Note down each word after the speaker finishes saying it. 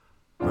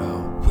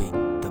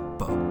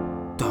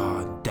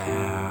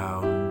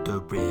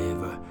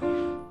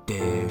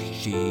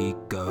she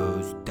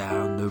goes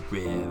down the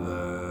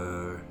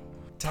river.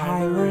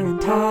 Tyler and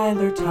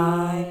Tyler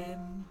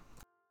time.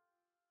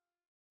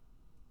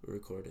 We're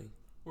recording.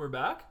 We're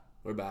back?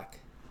 We're back.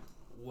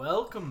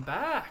 Welcome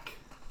back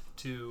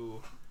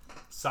to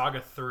Saga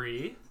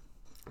 3.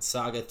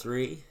 Saga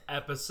 3.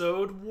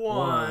 Episode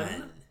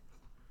 1.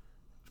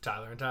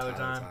 Tyler and Tyler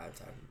time.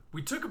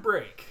 We took a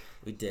break.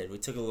 We did. We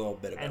took a little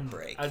bit of a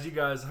break. As you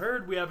guys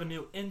heard, we have a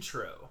new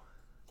intro.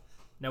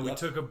 Now, we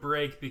took a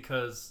break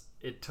because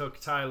it took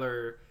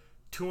Tyler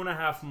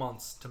 2.5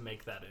 months to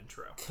make that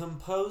intro.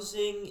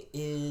 Composing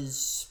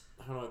is,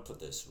 how do I put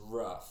this,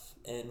 rough.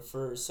 And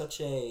for such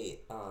a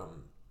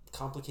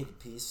complicated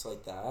piece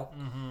like that,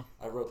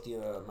 I wrote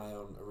my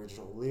own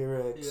original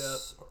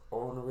lyrics,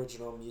 own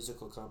original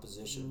musical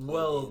composition,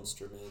 played the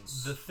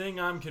instruments. The thing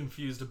I'm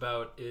confused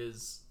about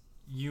is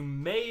you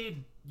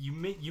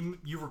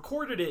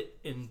recorded it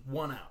in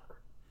 1 hour.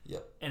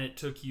 Yep. And it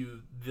took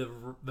you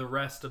the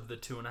rest of the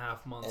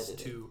 2.5 months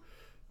to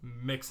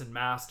mix and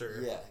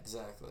master. Yeah,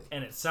 exactly.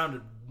 And it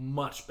sounded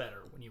much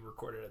better when you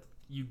recorded it.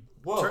 You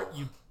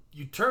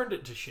turned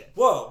it to shit.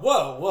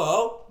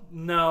 Whoa.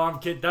 No, I'm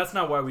kidding. That's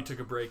not why we took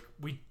a break.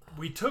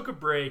 We took a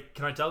break.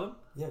 Can I tell them?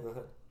 Yeah, go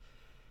ahead.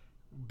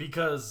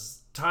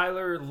 Because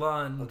Tyler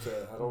Lund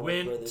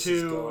went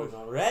to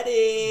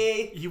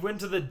already. He went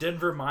to the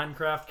Denver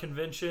Minecraft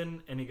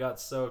convention and he got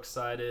so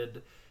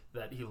excited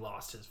that he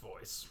lost his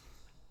voice.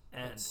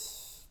 And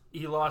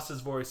he lost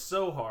his voice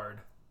so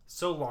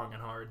long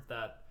and hard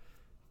that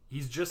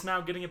he's just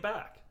now getting it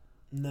back.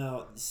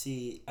 No,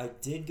 see, I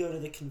did go to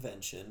the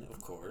convention,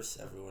 of course.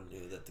 Everyone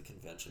knew that the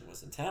convention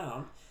was in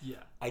town.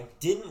 Yeah. I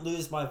didn't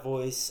lose my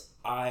voice.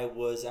 I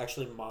was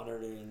actually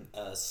monitoring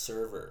a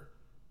server.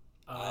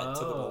 It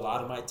took up a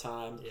lot of my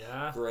time.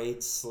 Yeah.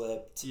 Grades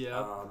slipped.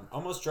 Yeah.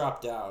 Almost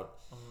dropped out.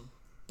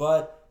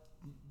 But,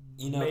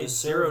 made the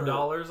server,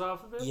 $0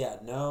 off of it? Yeah,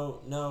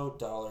 no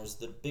dollars.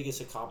 The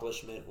biggest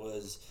accomplishment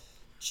was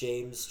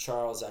James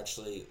Charles,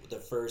 actually, the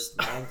first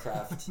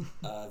Minecraft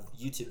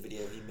YouTube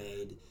video he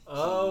made.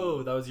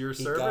 That was your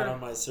server? He got on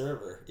my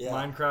server. Yeah.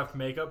 Minecraft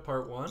Makeup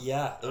Part 1?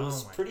 Yeah, it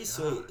was pretty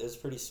sweet. It was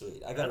pretty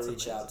sweet. I got to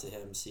reach out to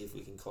him, see if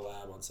we can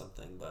collab on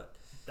something, but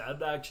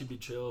that'd actually be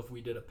chill if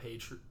we did a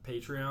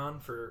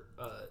Patreon for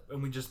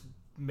and we just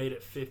made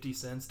it 50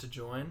 cents to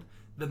join,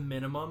 the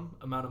minimum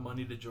amount of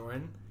money to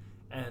join,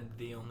 and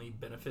the only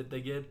benefit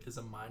they get is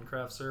a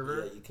Minecraft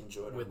server. Yeah, you can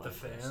join with a the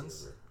Minecraft fans.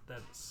 Server.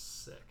 That's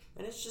sick.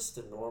 And it's just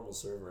a normal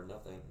server,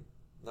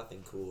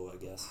 nothing cool, I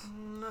guess.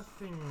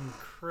 Nothing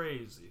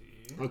crazy.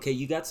 Okay,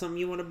 you got something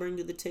you want to bring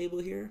to the table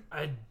here?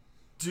 I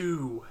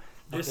do.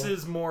 This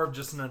is more of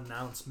just an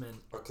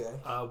announcement. Okay.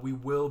 We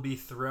will be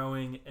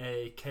throwing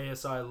a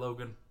KSI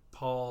Logan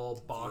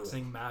Paul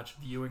boxing match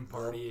viewing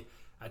party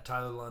at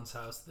Tyler Lund's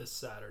house this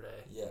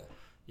Saturday.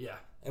 Yeah.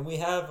 And we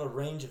have a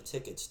range of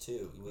tickets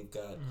too. We've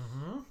got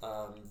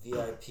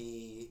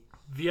VIP.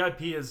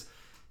 VIP is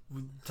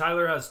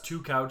Tyler has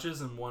 2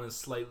 couches and one is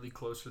slightly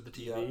closer to the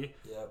TV.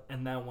 Yep.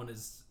 And that one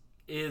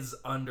is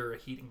under a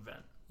heating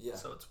vent. Yeah.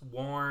 So it's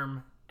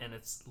warm and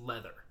it's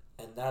leather.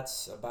 And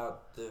that's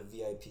about the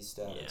VIP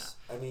status.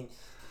 Yeah. I mean,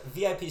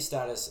 VIP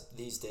status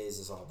these days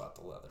is all about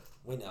the leather.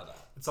 We know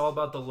that. It's all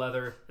about the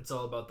leather. It's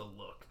all about the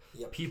look.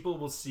 Yep. People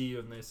will see you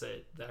and they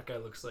say, that guy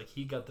looks like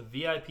he got the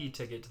VIP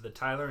ticket to the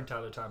Tyler and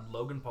Tyler Time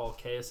Logan Paul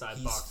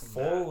KSI boxing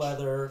full match.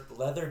 Leather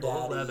daddy.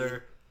 Full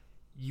leather.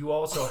 You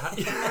also have...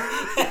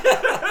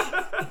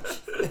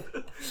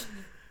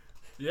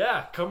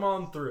 Yeah, come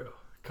on through.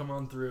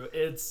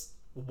 It's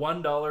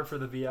 $1 for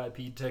the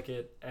VIP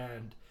ticket,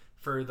 and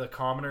for the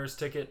commoner's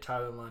ticket,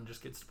 Tyler Lund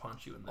just gets to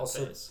punch you in the face.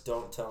 Also,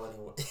 don't tell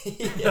anyone.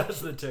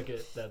 That's the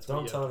ticket.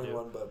 Don't tell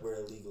anyone, but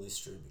we're illegally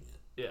streaming it.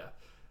 Yeah.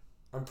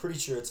 I'm pretty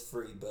sure it's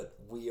free, but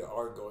we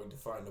are going to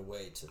find a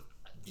way to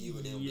view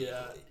it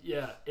illegally.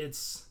 Yeah.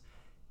 It's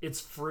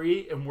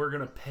free, and we're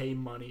gonna pay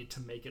money to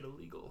make it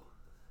illegal.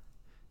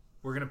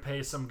 We're gonna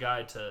pay some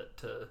guy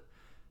to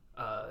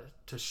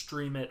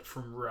stream it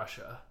from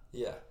Russia.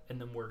 Yeah.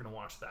 And then we're gonna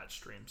watch that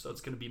stream. So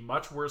it's gonna be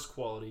much worse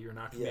quality. You're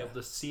not gonna be able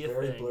to see a thing.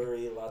 Very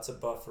blurry, lots of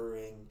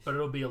buffering. But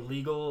it'll be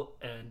illegal,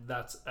 and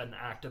that's an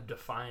act of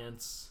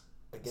defiance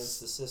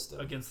against the system.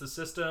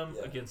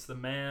 Against the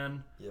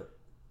man. Yep.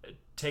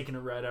 Taking it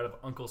right out of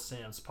Uncle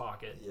Sam's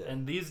pocket. Yeah.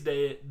 And this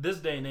day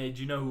and age,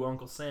 you know who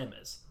Uncle Sam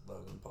is.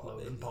 Logan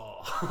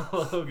Paul.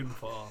 Logan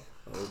Paul.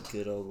 Oh,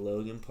 good old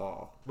Logan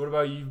Paul. What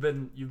about you?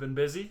 You've been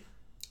busy?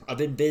 I've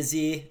been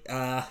busy.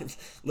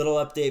 Little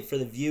update for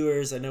the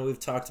viewers. I know we've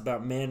talked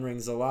about man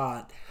rings a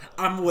lot.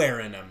 I'm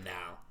wearing them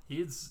now.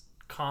 He's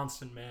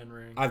constant man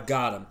ring. I've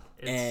got them.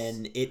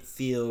 And I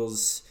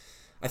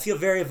feel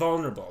very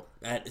vulnerable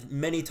at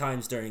many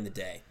times during the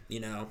day,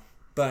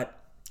 but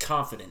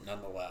confident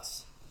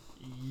nonetheless.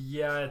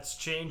 Yeah, it's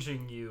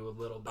changing you a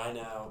little bit. I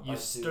know. You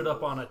stood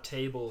up on a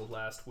table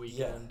last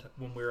weekend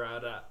when we were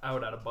out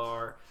at a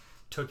bar,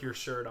 took your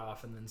shirt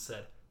off, and then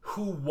said,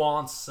 "Who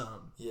wants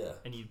some?" Yeah.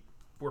 And you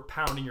were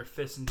pounding your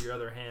fist into your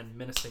other hand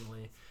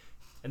menacingly.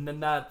 And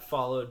then that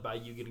followed by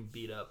you getting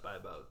beat up by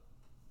about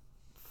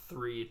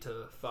 3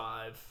 to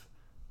 5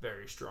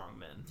 very strong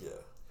men. Yeah.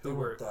 They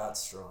weren't that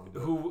strong. But...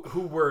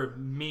 Who were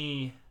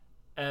me,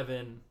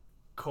 Evan,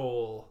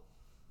 Cole,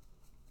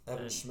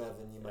 Evan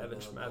Schmevin, you might Evan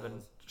know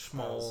Schmevin,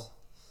 Schmoll.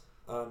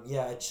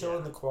 Yeah, I chill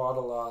in the quad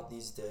a lot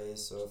these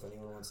days, so if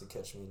anyone wants to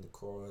catch me in the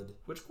quad.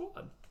 Which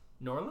quad?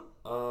 Norland?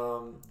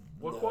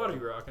 What No, quad are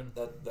you rocking?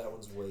 That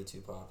one's way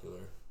too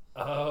popular.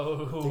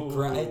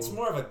 Oh. It's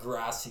more of a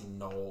grassy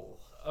knoll.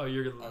 Oh,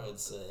 I would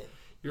say.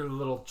 You're a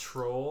little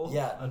troll.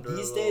 Yeah,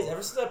 these days,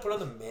 ever since I put on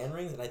the man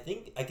rings, and I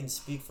think I can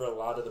speak for a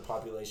lot of the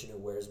population who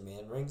wears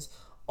man rings,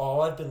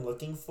 all I've been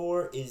looking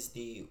for is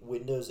the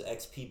Windows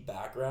XP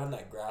background,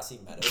 that grassy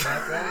meadow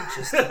background,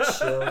 just to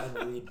chill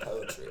and read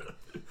poetry.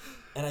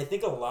 And I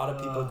think a lot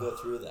of people go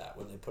through that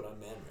when they put on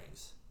man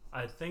rings.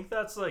 I think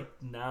that's like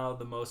now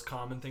the most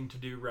common thing to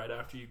do right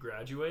after you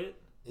graduate.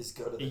 Is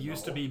go to the It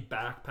used to be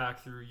backpack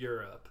through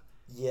Europe.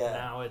 Yeah.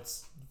 Now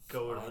it's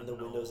go find to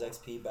the Windows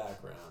XP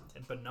background.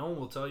 But no one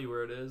will tell you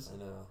where it is. I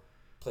know.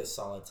 Play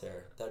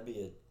solitaire. That'd be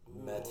a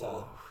meta.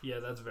 Ooh, yeah,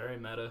 that's very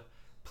meta.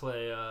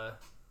 Play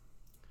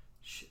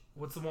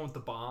what's the one with the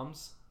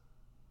bombs?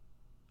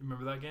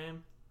 Remember that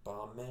game?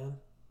 Bomb Man?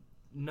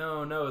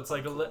 No, it's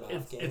like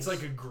it's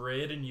like a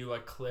grid and you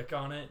like click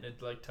on it and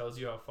it like tells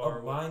you how far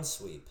away.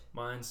 Minesweep.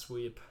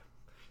 Minesweep.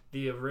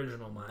 The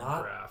original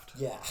Minecraft.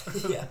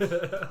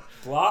 Yeah.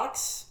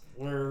 Blocks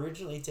were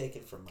originally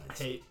taken from Minesweep.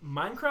 Hey,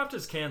 Minecraft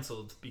is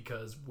canceled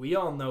because we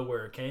all know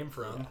where it came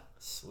from. Yeah,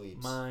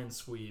 sweeps.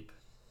 Minesweep.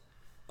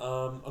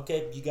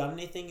 Okay, you got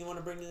anything you want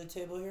to bring to the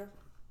table here?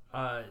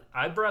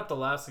 I brought the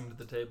last thing to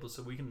the table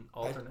so we can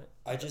alternate.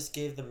 I just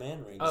gave the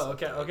man rings. Oh,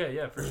 okay,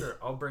 yeah, for sure.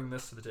 I'll bring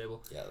this to the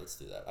table. Yeah, let's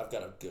do that. I've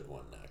got a good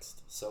one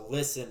next. So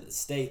listen,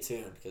 stay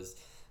tuned, because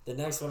the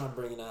next one I'm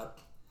bringing up,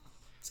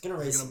 it's going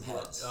to raise some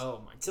heads.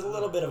 Oh, my God. It's a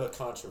little bit of a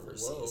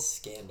controversy, Whoa. a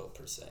scandal,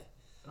 per se.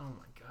 Oh,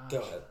 my gosh. Go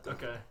ahead.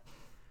 Okay.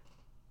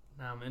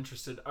 Now I'm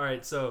interested. All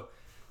right, so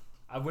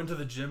I went to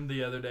the gym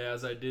the other day,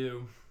 as I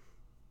do,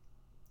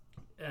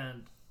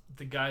 and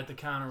the guy at the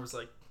counter was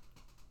like,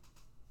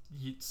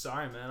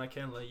 sorry, man, I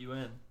can't let you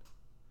in.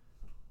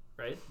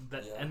 Right?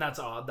 And that's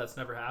odd. That's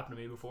never happened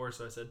to me before.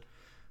 So I said,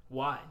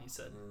 why? And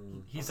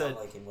he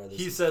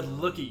said,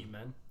 looky,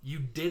 man, you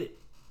did it.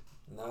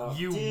 No,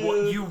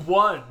 you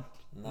won.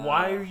 No.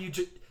 Why are you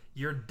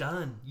you're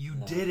done. You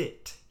did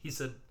it. He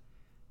said,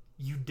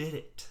 you did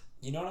it.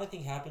 You know what I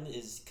think happened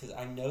is, because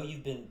I know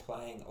you've been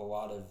playing a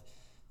lot of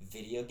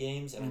video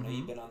games, and I know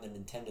you've been on the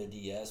Nintendo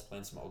DS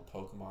playing some old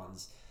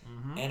Pokemons.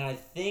 And I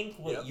think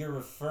what you're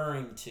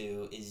referring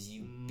to is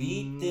you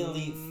beat the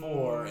Elite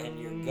Four and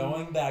you're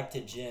going back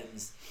to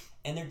gyms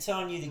and they're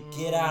telling you to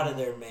get out of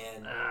there,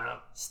 man.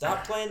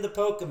 Stop playing the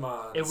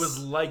Pokemon. It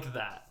was like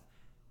that.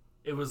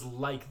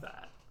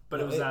 But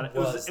no,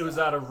 it was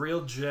at a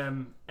real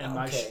gym, and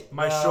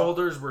my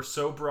shoulders were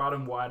so broad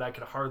and wide I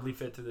could hardly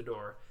fit through the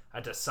door. I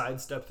had to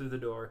sidestep through the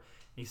door. And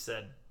he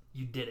said,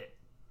 "You did it.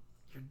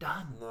 You're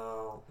done."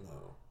 No.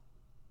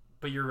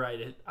 But you're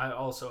right. I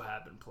also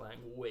have been playing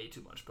way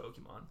too much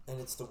Pokemon.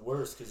 And it's the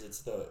worst because it's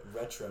the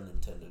retro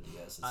Nintendo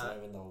DS. It's not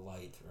even the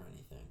Lite or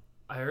anything.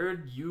 I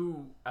heard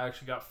you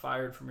actually got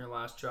fired from your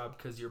last job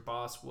because your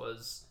boss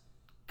was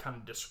kind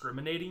of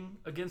discriminating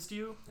against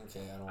you.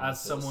 Okay, I don't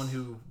as someone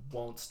who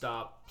won't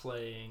stop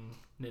playing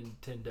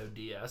Nintendo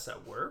DS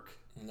at work.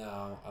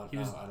 No, I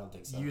don't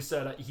think so. You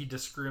said he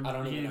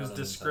was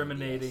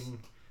discriminating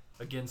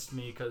against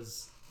me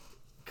because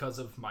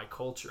of my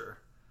culture.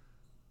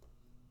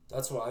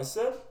 That's what I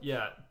said?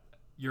 Yeah,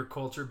 your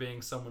culture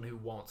being someone who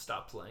won't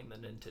stop playing the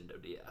Nintendo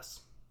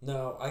DS.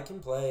 No, I can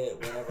play it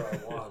whenever I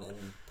want and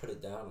put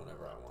it down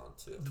whenever I want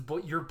to.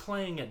 But you're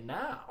playing it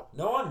now.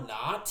 No, I'm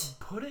not.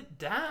 Put it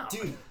down.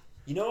 Dude,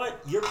 you know what?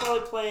 You're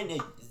probably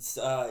playing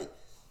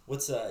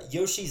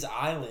Yoshi's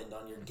Island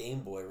on your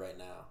Game Boy right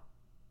now.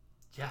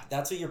 Yeah.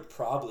 That's what you're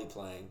probably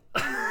playing.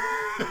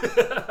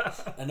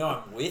 I know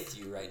I'm with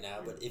you right now,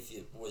 but if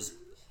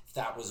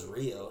that was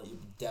real,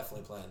 you'd be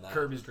definitely playing that.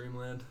 Kirby's Dream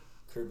Land.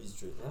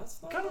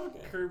 That's not kind of a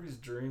Kirby's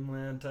Dream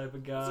Land type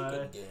of guy. That's a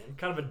good game.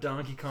 Kind of a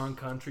Donkey Kong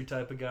Country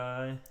type of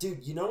guy.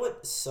 Dude, you know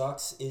what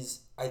sucks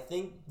is I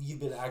think you've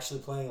been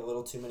actually playing a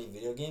little too many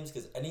video games,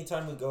 because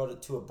anytime we go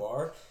to a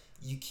bar,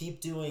 you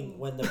keep doing,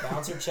 when the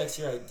bouncer checks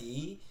your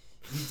ID,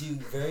 you do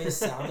various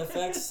sound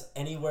effects,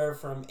 anywhere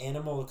from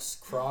Animal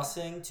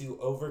Crossing to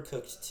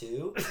Overcooked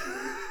 2.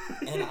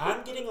 And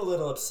I'm getting a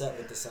little upset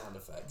with the sound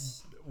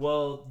effects.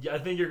 Well, I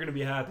think you're going to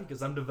be happy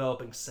because I'm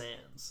developing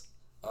Sans.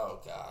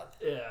 Oh, God.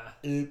 Yeah.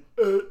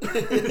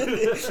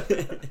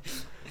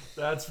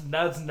 That's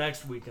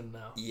next weekend,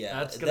 though. Yeah.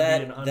 That's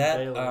going to be an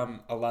unveiling. That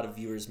a lot of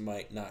viewers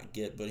might not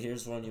get, but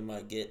here's one you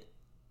might get.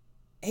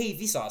 Hey,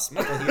 Vsauce,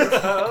 Michael here.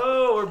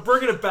 Oh, we're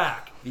bringing it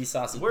back.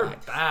 Vsauce is back. We're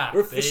back.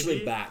 We're officially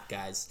baby. Back,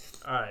 guys.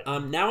 All right.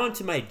 Now on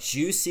to my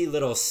juicy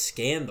little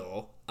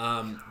scandal.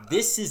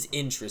 This is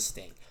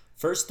interesting.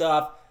 First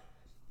off,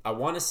 I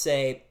want to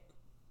say,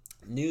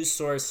 news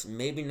source,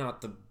 maybe not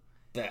the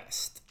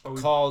best,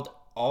 called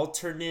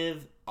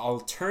Alternative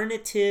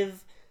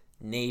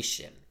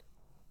Nation.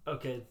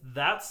 Okay,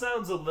 that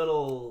sounds a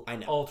little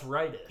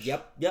alt-right-ish.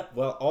 Yep.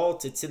 Well,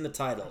 alt, it's in the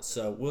title,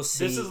 so we'll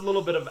see. This is a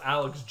little bit of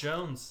Alex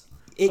Jones.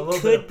 It little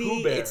bit could of be.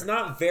 Pooh Bear. It's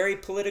not very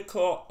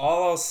political.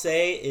 All I'll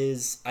say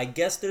is I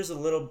guess there's a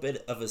little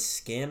bit of a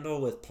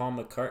scandal with Paul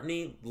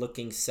McCartney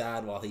looking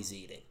sad while he's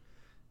eating.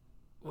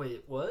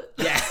 Wait, what?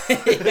 Yeah.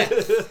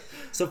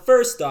 So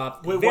first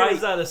off, Wait, why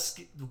is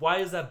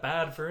that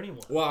bad for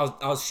anyone? Well,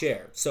 I'll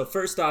share. So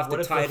first off, What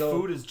the if title. the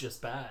food is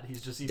just bad?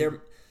 He's just eating.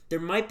 There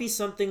might be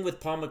something with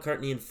Paul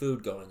McCartney and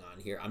food going on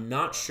here. I'm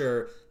not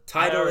sure. I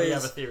Title already is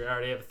have a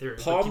theory.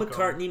 Paul but keep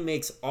McCartney going.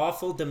 makes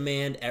awful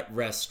demand at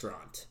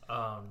restaurant.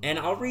 And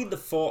I'll read the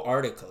full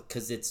article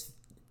because it's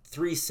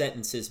 3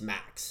 sentences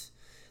max.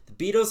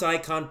 The Beatles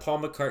icon Paul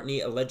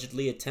McCartney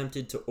allegedly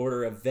attempted to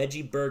order a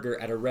veggie burger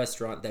at a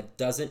restaurant that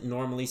doesn't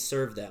normally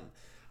serve them,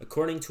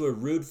 according to a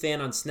rude fan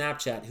on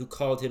Snapchat who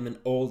called him an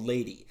old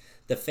lady.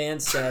 The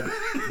fan said,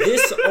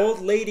 "This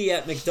old lady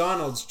at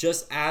McDonald's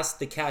just asked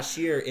the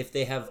cashier if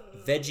they have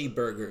veggie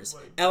burgers.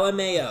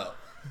 LMAO."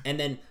 And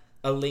then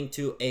a link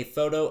to a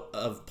photo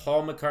of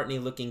Paul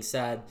McCartney looking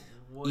sad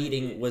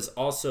eating was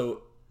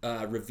also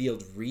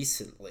revealed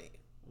recently.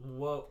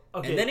 Whoa.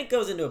 Okay. And then it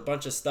goes into a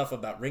bunch of stuff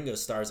about Ringo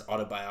Starr's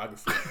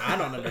autobiography. I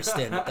don't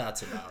understand what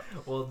that's about.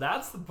 Well,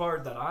 that's the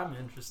part that I'm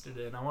interested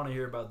in. I want to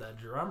hear about that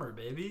drummer,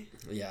 baby.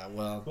 Yeah,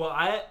 well... Well,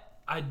 I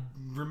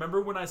remember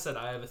when I said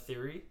I have a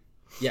theory?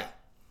 Yeah.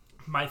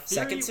 My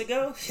theory... Seconds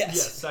ago? Yes. Yeah,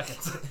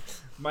 seconds.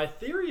 My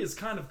theory is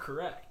kind of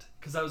correct.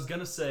 Because I was going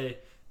to say,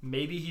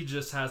 maybe he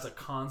just has a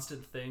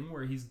constant thing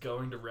where he's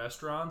going to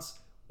restaurants,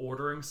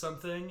 ordering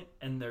something,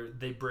 and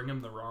they bring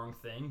him the wrong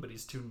thing, but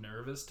he's too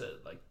nervous to,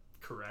 like,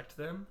 correct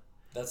them.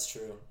 That's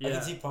true. Yeah. I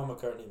can see Paul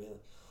McCartney being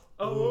like,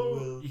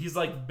 well, he's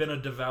like been a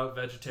devout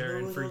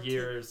vegetarian for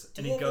years,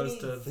 and he goes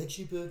to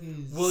veggie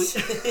burgers. Well,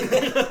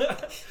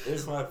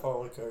 There's my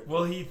Paul McCartney.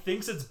 well, he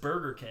thinks it's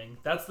Burger King.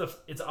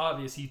 It's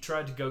obvious. He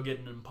tried to go get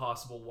an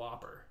Impossible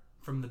Whopper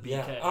from the BK.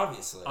 Yeah,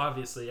 obviously.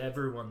 Obviously,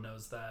 everyone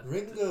knows that.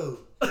 Ringo,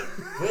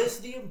 where's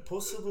the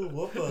Impossible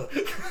Whopper?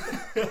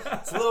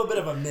 It's a little bit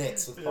of a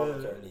mix with Paul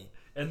McCartney.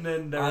 And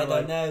then they're I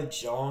like, don't know,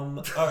 John.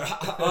 Or,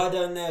 I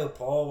don't know,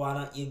 Paul. Why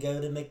don't you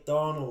go to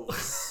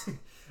McDonald's?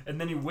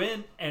 and then he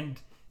went in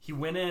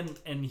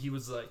and he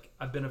was like,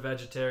 I've been a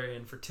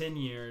vegetarian for 10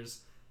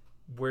 years.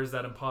 Where's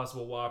that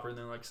Impossible Whopper? And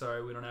they're like,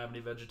 sorry, we don't have any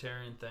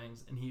vegetarian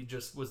things. And he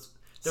just was,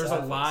 there's a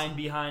line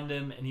behind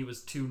him, and he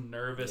was too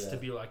nervous to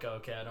be like,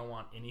 okay, I don't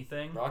want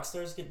anything. Rock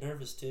stars get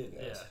nervous too,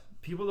 guys. Yeah.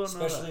 People don't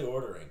know Especially that.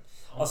 ordering.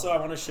 Also, I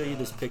want to show you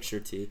this picture,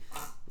 T.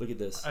 Look at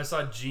this. I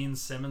saw Gene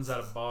Simmons at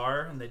a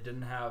bar, and they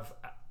didn't have...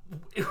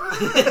 Isn't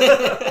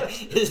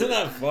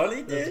that funny,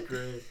 dude? That's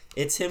great.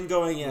 It's him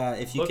going,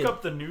 if you Look could...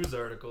 up the news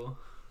article.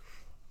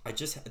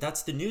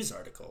 That's the news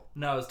article.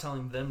 No, I was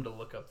telling them to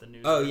look up the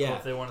news Oh, article yeah.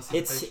 if they want to see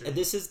the picture.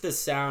 This is the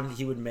sound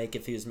he would make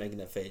if he was making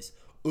that face.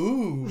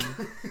 Ooh.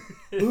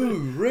 Ooh,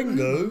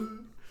 Ringo.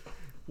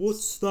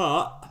 What's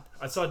that?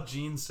 I saw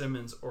Gene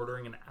Simmons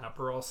ordering an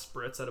Aperol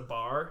Spritz at a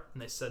bar,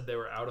 and they said they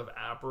were out of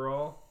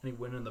Aperol, and he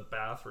went in the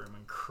bathroom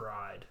and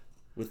cried.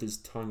 With his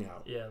tongue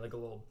out. Yeah, like a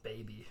little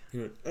baby. He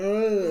went,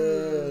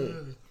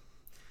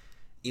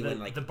 He went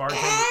like...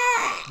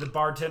 The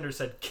bartender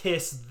said,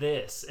 "Kiss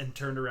this," and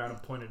turned around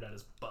and pointed at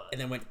his butt.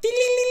 And then went...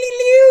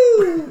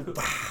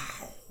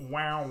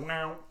 Wow.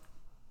 Wow.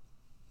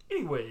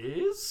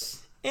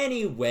 Anyways,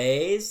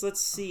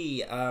 Let's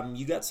see.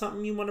 You got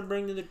something you want to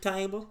bring to the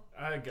table?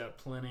 I got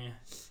plenty.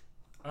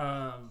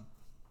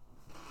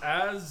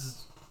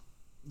 As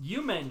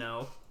you may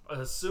know,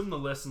 I assume the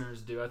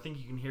listeners do, I think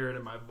you can hear it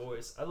in my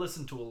voice, I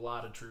listen to a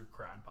lot of true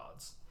crime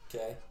pods.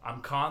 Okay.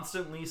 I'm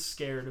constantly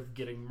scared of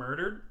getting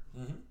murdered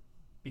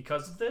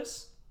because of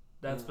this.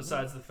 That's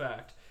besides the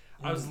fact.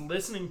 I was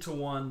listening to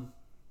one,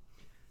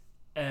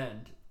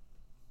 and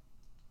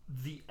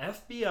the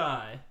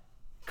FBI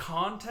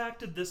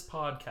contacted this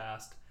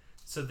podcast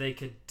so they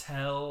could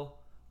tell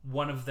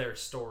one of their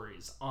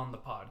stories on the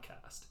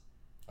podcast.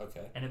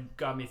 Okay. And it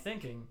got me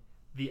thinking,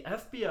 the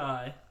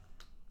FBI,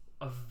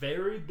 a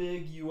very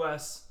big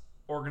U.S.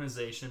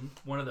 organization,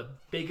 one of the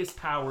biggest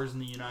powers in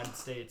the United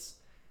States,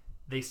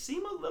 they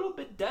seem a little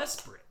bit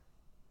desperate.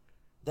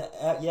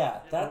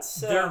 That's...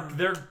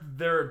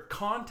 They're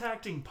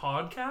contacting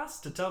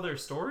podcasts to tell their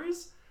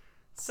stories.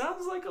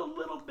 Sounds like a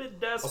little bit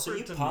desperate Also,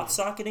 you to pop me.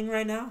 socketing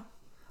right now?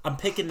 I'm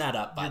picking that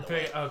up, by the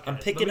way. Okay. I'm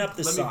picking up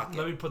the socket.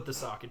 Let me put the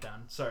socket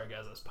down. Sorry,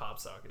 guys, I was pop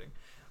socketing.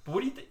 But what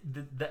do you think?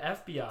 The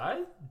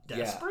FBI?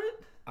 Desperate?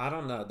 Yeah. I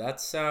don't know.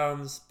 That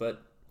sounds...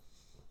 But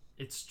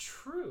It's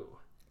true.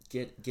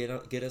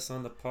 get us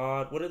on the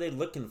pod. What are they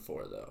looking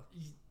for, though?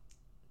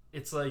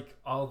 It's like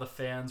all the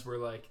fans were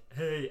like,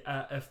 "Hey,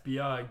 at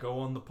FBI, go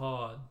on the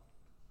pod."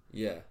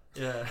 Yeah.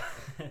 Yeah.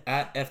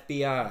 At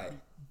FBI.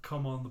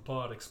 Come on the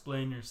pod.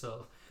 Explain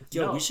yourself.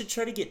 Yo, No, we should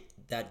try to get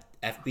that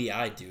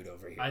FBI dude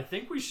over here. I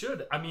think we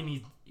should. I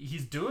mean,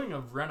 he's doing a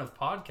run of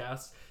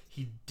podcasts.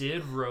 He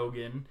did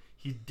Rogan.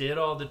 He did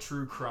all the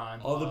true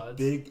crime All pods.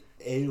 the big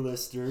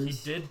A-listers.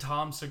 He did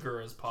Tom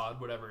Segura's pod,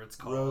 whatever it's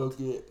called.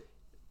 Rogan.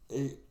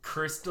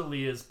 Chris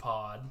D'Elia's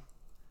pod.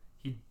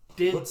 He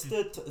did. What's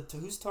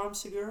who's Tom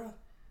Segura?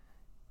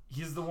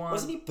 He's the one.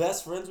 Wasn't he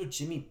best friends with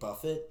Jimmy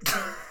Buffett?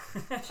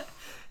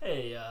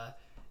 Hey,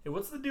 Hey,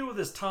 what's the deal with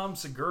this Tom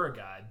Segura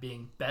guy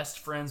being best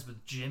friends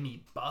with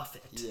Jimmy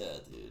Buffett? Yeah,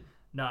 dude.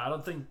 No, I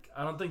don't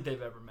think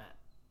they've ever met.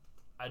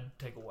 I'd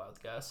take a wild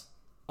guess.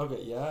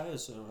 Okay, yeah, I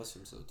assume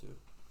so too.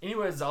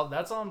 Anyways,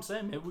 that's all I'm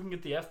saying. Maybe we can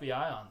get the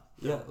FBI on.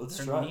 Yeah, let's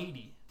They're try.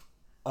 needy.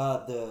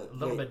 I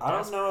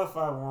don't know if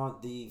I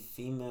want the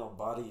female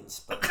body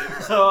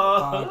inspectors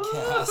on the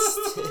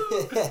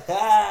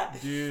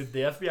podcast. Dude, the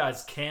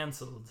FBI's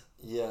canceled.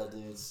 Yeah,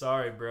 dude.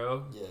 Sorry,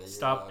 bro. Yeah, you're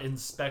Stop right.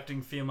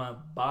 inspecting female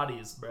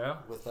bodies, bro.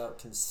 Without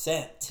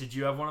consent. Did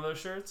you have one of those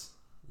shirts?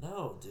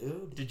 No,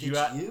 dude. Did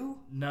you?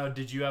 No,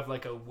 did you have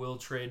like a will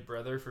trade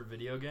brother for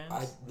video games?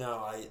 I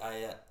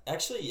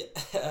actually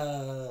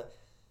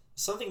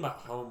something about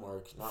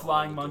homework. Not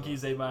Flying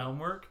monkeys ate my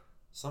homework?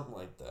 Something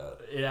like that.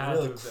 It had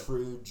really to have been.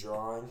 crude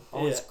drawing.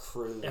 Always Yeah.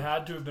 crude. It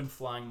had to have been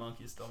flying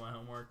monkeys stole my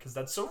homework because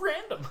that's so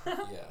random.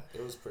 Yeah,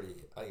 it was pretty.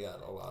 I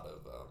got a lot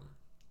of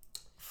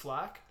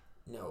Flack?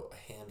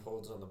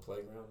 handholds on the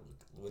playground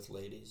with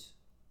ladies.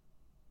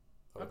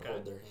 I would Okay.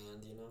 hold their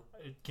hand, you know.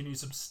 Can you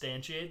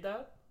substantiate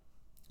that?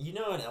 You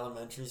know, in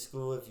elementary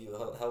school, if you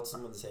held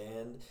someone's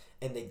hand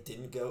and they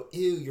didn't go,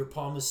 "Ew, your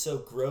palm is so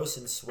gross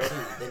and sweaty,"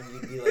 then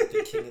you'd be like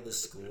the king of the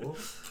school.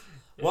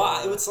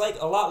 Well, it was like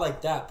a lot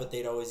like that, but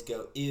they'd always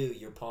go, "Ew,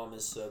 your palm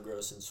is so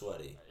gross and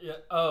sweaty." Yeah.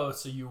 Oh,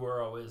 so you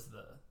were always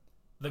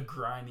the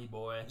grimy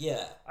boy.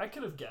 Yeah. I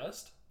could have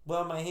guessed.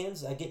 Well, my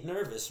hands, I get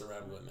nervous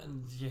around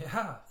women.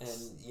 Yeah.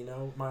 And, you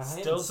know, my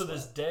hands Still to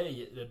this sweat.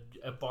 day,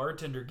 a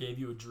bartender gave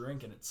you a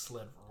drink and it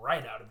slid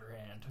right out of your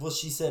hand. Well,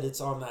 she said it's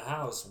on the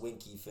house,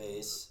 winky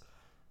face.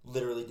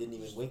 Literally didn't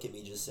even wink at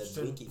me, just said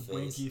winky face.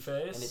 Winky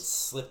face. And it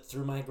slipped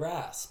through my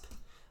grasp.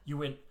 You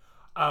went,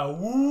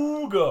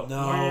 awooga.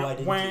 No, I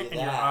didn't do And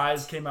your that.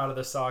 eyes came out of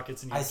the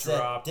sockets and you I said,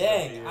 dropped the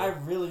dang, beer. I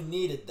really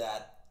needed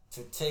that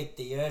to take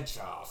the edge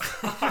off.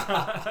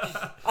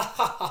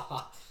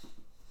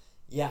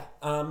 Yeah,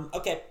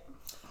 okay.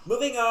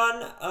 Moving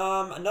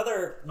on,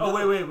 another... Oh,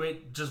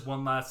 wait. Just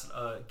one last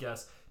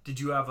guess. Did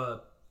you have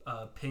a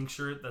pink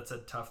shirt that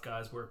said "Tough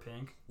guys wear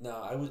pink"? No,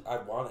 I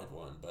wanted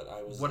one, but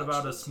I was. What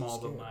about a actually too small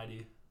but scared.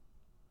 mighty?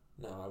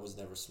 No, I was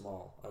never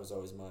small. I was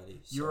always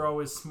mighty. You were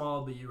always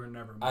small, but you were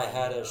never I mighty.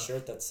 had a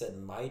shirt that said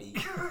mighty,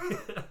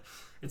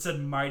 It said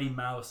Mighty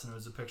Mouse, and it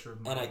was a picture of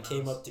Mighty and I Mouse.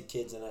 came up to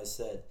kids and I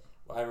said,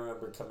 I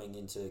remember coming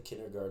into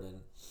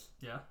kindergarten,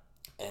 Yeah?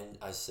 and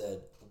I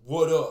said,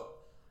 "What up?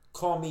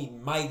 Call me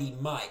Mighty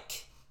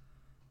Mike."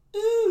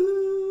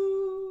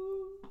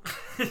 Ooh.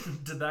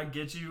 Did that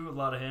get you a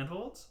lot of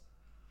handholds?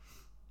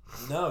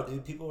 No,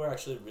 dude, people were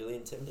actually really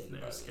intimidated They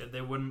by were me. scared. They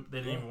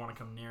didn't even want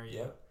to come near you.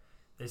 Yeah.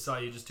 They saw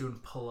you just doing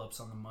pull-ups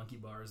on the monkey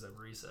bars at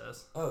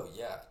recess. Oh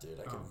yeah, dude,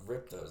 I could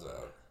rip those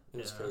out. It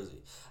was Yeah.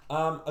 crazy.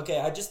 Okay,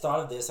 I just thought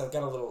of this. I've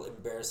got a little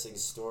embarrassing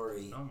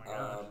story. Oh my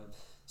God.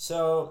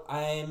 So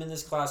I am in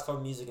this class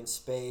called Music in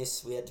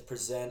Space. We had to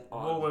present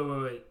on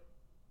Whoa, wait.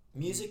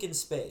 music in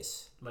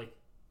space. Like,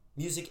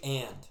 Music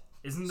and.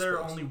 isn't there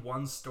Space. only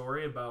one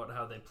story about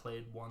how they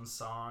played one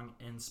song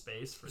in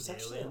space for There's the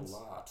actually aliens? a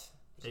lot.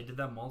 They did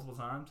that multiple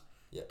times?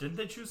 Yeah. Didn't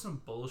they choose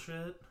some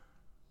bullshit?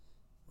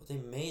 What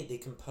they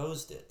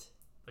composed it.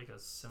 Like a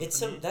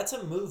symphony? That's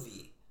a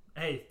movie.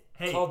 Hey,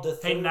 called The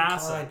Third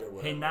NASA. Kind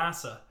or Hey, whatever.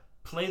 NASA.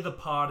 Play the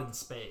pod in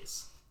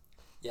space.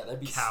 Yeah, that'd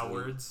be sweet.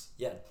 Cowards.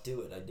 Yeah,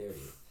 do it. I dare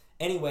you.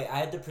 Anyway, I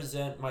had to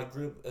present. My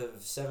group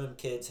of 7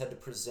 kids had to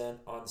present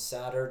on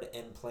Saturn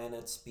and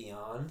planets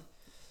beyond,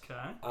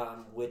 Okay.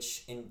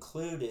 which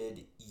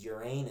included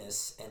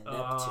Uranus and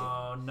Neptune.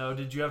 Oh, no.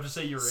 Did you have to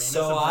say Uranus in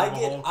So front of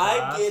a whole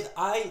class?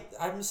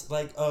 I'm just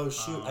like, oh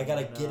shoot, Oh, I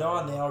gotta get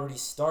on. no. They already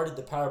started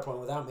the PowerPoint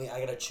without me. I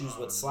gotta choose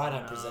what slide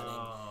I'm presenting.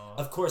 No.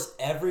 Of course,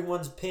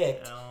 everyone's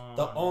picked. Oh,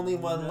 The only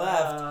one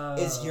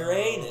left is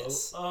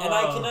Uranus, and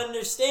I can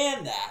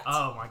understand that.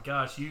 Oh my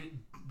gosh,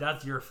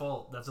 that's your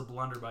fault. That's a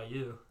blunder by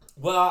you.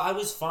 Well, I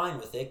was fine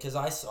with it because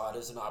I saw it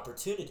as an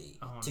opportunity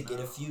to get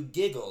no. a few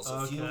giggles,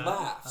 a few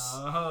laughs.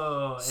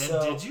 Oh, and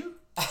So- did you?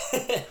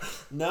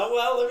 No,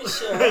 well, let me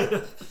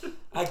share.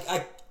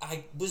 I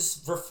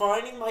was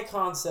refining my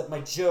concept,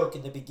 my joke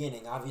in the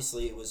beginning.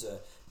 Obviously, it was a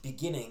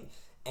beginning.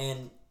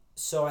 And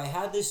so I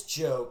had this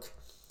joke,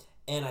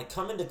 and I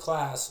come into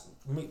class.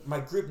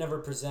 My group never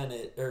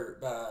presented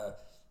or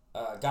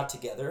got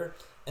together.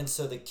 And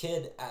so the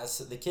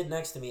kid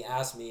next to me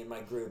asked me in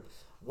my group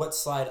what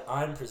slide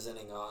I'm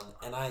presenting on.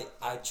 And I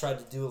tried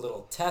to do a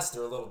little test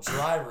or a little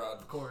dry run.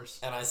 Of course.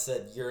 And I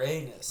said,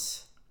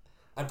 Uranus.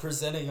 I'm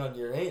presenting on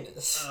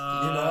Uranus. You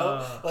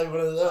know? Like one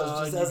of those.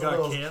 Just you has a got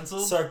little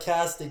canceled?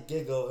 sarcastic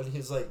giggle. And he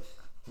was like,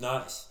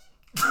 nice.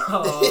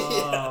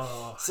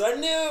 Oh. So I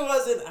knew it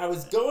wasn't. I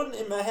was going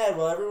in my head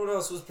while everyone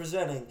else was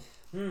presenting.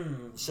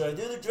 Should I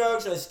do the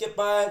joke? Should I skip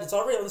by it? It's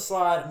already on the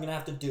slide. I'm going to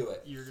have to do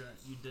it. You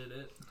did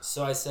it.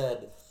 So I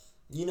said,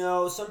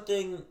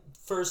 something,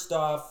 first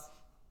off,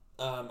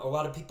 a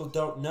lot of people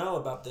don't know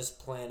about this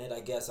planet,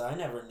 I guess I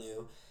never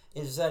knew,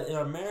 is that in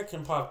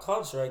American pop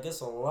culture, I guess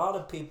a lot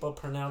of people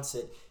pronounce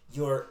it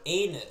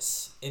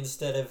Uranus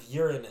instead of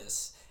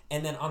Uranus.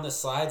 And then on the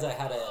slides, I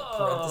had a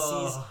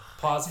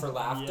pause for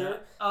laughter. Yeah.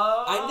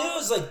 Oh. I knew it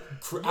was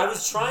like I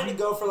was trying to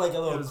go for like a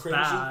little cringy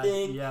bad.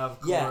 thing. Yeah, of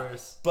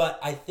course. But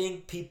I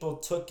think people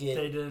took it.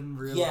 They didn't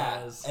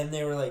realize. Yeah, and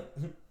they were like,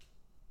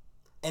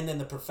 and then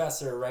the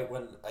professor, right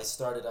when I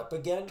started up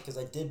again, because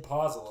I did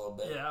pause a little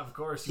bit. Yeah, of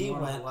course. He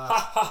wanted went to ha laugh.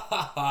 ha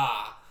ha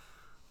ha.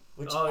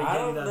 Which Oh, he I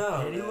gave don't you that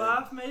know. pity man.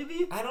 laugh,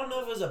 maybe? I don't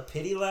know if it was a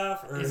pity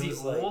laugh or Is it he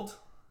was old? Like,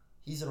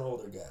 he's an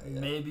older guy. Yeah.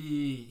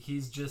 Maybe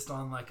he's just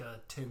on like a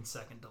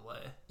 10-second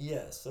delay.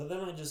 Yeah, so then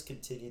I just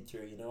continued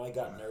through. I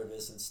got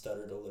nervous and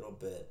stuttered a little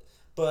bit.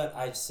 But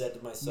I said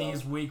to myself...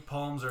 Knees weak,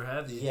 palms are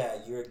heavy. Yeah,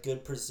 you're a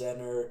good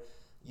presenter.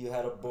 You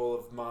had a bowl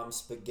of mom's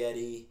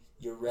spaghetti.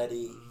 You're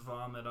ready.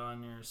 Vomit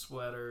on your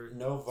sweater.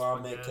 No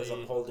vomit because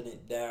I'm holding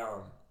it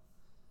down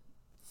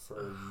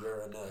for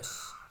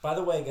Uranus. By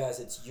the way, guys,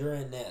 it's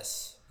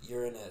Uranus.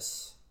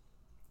 Uranus.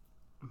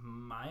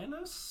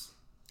 Minus?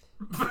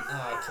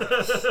 Okay.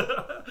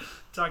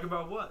 Talk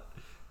about what?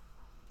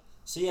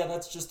 So yeah,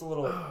 that's just a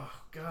little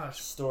gosh.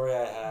 story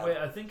I had. Wait,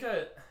 I think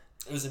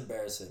It was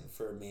embarrassing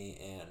for me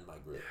and my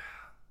group.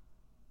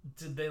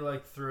 Did they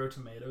like throw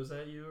tomatoes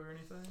at you or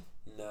anything?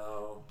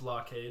 No.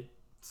 Blockade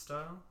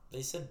style?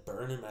 They said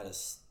burn him at the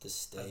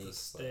stake. At the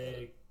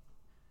stake.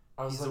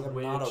 I was He's like, a I'm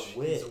witch. not a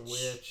witch. He's a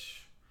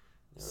witch.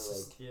 They were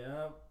like,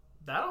 Yeah,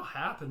 that'll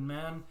happen,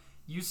 man.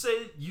 You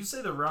say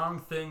the wrong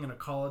thing in a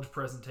college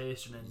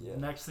presentation, and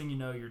next thing you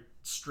know, you're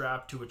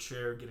strapped to a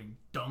chair, getting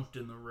dunked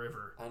in the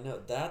river. I know.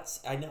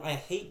 I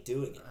hate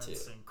doing it too.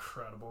 That's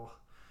incredible.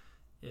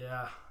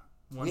 Yeah.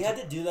 We had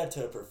to do that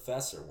to a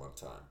professor one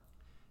time.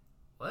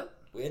 What?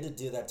 We had to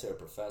do that to a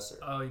professor.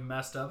 Oh, he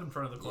messed up in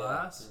front of the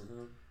class? Yeah.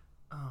 Mm-hmm.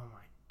 Oh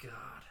my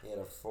god. He had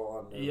a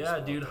full-on nervous Yeah,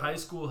 dude, meltdown. high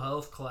school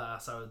health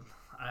class, I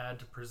had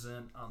to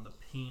present on the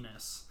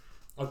penis.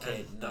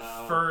 Okay, and the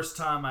first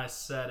time I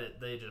said it,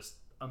 they just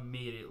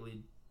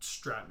immediately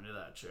strapped me to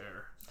that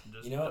chair and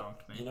just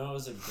dunked me. It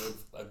was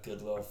a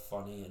good little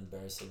funny in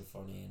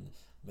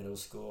middle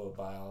school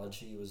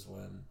biology was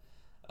when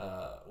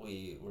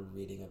we were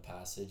reading a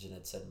passage and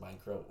it said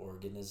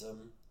microorganism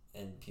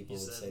and people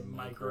would say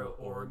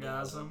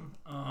microorgasm.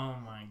 Oh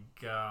my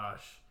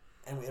gosh.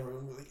 And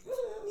everyone was like,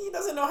 he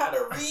doesn't know how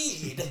to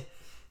read.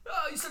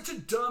 Oh, he's such a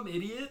dumb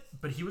idiot.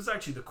 But he was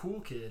actually the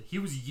cool kid. He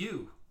was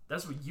you.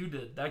 That's what you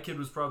did. That kid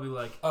was probably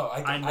like,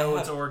 I know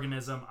it's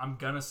organism. I'm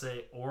going to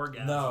say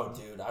orgasm. No,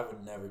 dude, I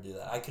would never do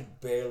that. I could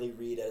barely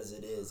read as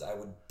it is. I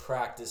would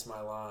practice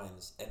my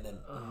lines and then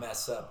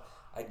mess up.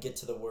 I'd get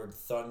to the word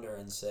thunder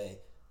and say,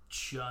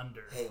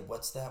 Chunder. Hey,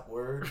 what's that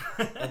word?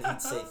 And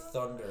he'd say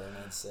thunder and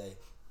I'd say,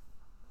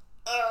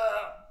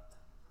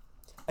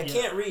 I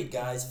can't read,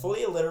 guys.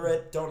 Fully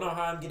illiterate. Don't know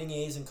how I'm getting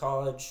A's in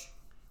college.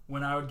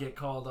 When I would get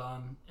called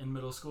on in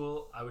middle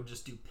school, I would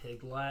just do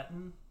pig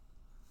Latin.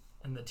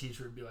 And the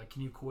teacher would be like,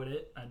 can you quit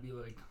it? I'd be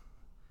like,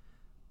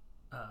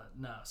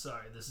 no,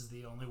 sorry. This is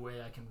the only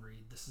way I can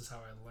read. This is how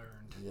I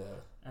learned. Yeah.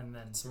 And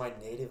then it's my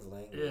native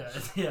language.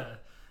 Yeah.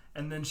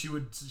 And then she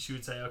would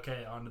say,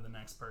 okay, on to the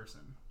next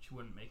person. She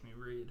wouldn't make me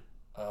read.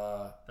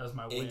 That was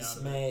my way out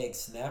of it.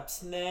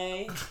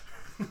 Snapsnay.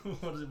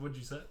 What'd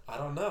you say? I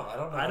don't know.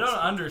 I don't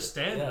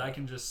understand it. I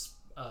can just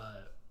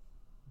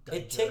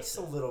it takes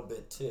a little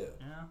bit too.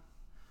 Yeah.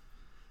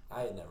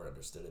 I never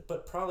understood it,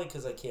 but probably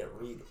because I can't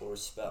read or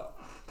spell.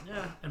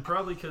 Yeah, and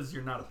probably because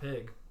you're not a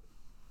pig.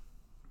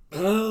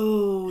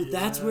 Oh,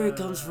 that's where it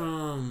comes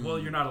from. Well,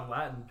 you're not a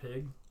Latin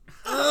pig.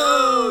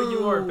 Oh,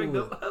 you are a pig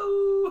though.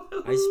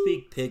 Oh. I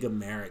speak pig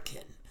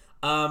American.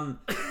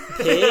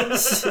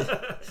 Pigs.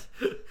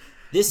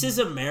 This is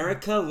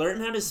America.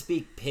 Learn how to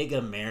speak pig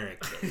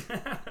American.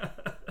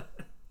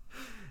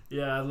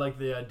 Yeah, I like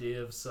the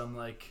idea of some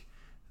like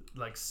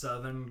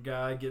Southern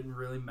guy getting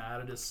really mad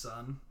at his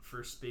son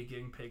for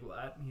speaking pig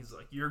Latin. He's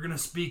like, "You're gonna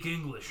speak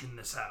English in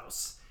this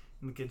house,"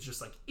 and the kid's just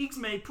like, "Ix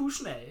me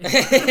pushne."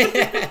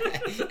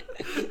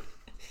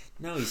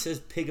 No, he says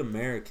pig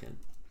American.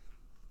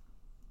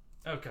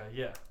 Okay,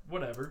 yeah,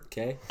 whatever.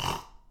 Okay.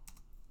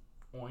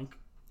 Oink.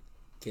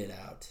 Get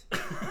out.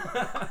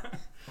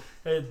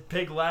 Hey,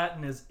 pig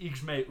Latin is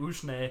Ix me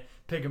ushne.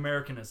 Pig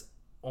American is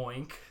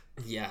oink.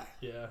 Yeah.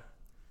 Yeah.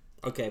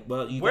 Okay,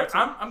 well,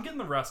 I'm getting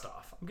the rust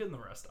off. Get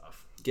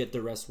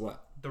the rest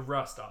what? The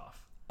rust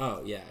off.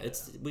 Oh yeah, it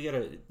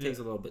takes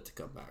a little bit to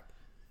come back.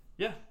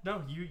 Yeah,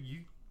 no, you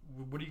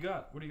what do you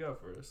got? What do you got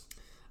for us?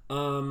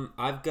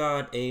 I've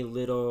got a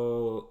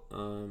little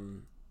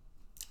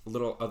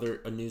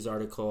news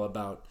article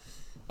about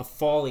a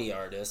Foley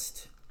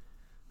artist.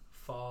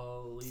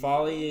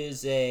 Foley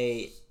is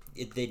they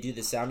do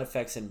the sound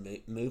effects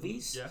in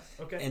movies. Yeah.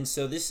 Okay. And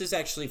so this is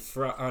actually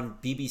on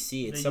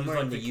BBC. It's they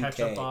somewhere use, in the UK.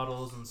 Ketchup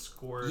bottles and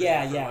squirt.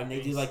 Yeah, and they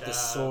do like the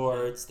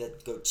swords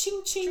that go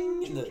ching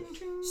ching and the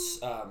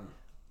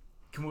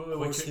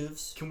horse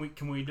hooves. Can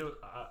we do it?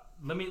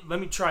 Let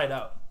me try it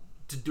out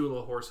to do a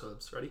little horse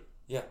hooves. Ready?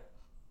 Yeah.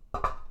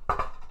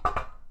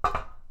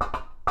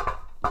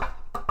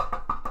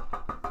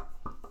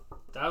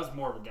 That was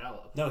more of a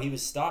gallop. No, he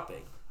was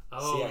stopping.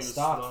 Oh, see, I he was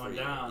stopped slowing for you.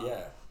 down.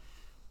 Yeah.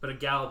 But a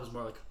gallop is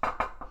more like.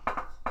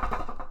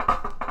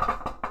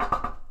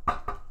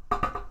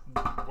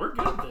 We're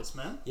good at this, artist,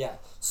 man. Yeah.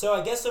 So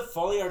I guess a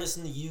Foley artist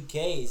in the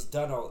UK. He's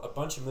done a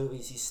bunch of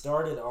movies. He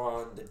started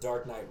on The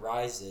Dark Knight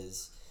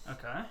Rises.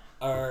 Okay.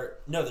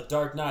 The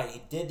Dark Knight.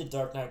 He did The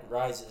Dark Knight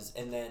Rises,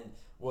 and then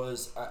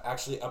was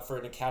actually up for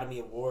an Academy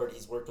Award.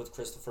 He's worked with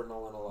Christopher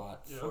Nolan a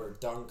lot for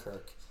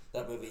Dunkirk.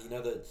 That movie,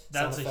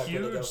 that's a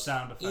huge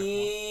sound effect.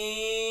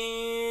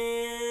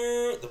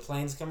 The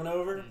plane's coming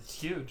over.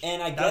 It's huge.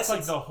 And I that's guess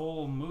like the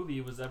whole movie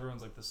was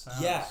everyone's like the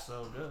sound is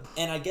so good.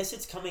 And I guess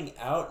it's coming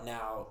out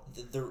now.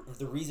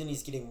 The reason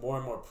he's getting more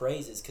and more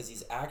praise is because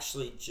he's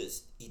actually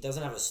he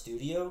doesn't have a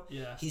studio.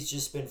 Yeah. He's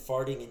just been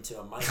farting into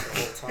a mic the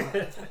whole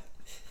time.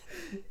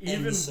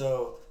 And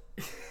so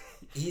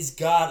he's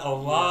got a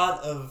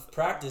lot of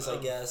practice, I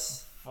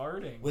guess.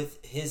 Farting.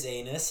 With his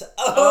anus.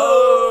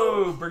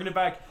 Oh! Bringing it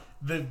back.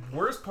 The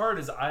worst part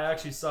is I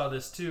actually saw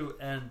this too,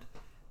 and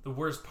the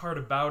worst part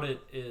about it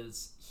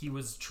is he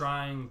was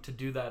trying to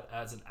do that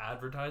as an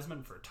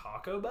advertisement for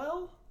Taco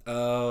Bell.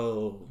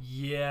 Oh.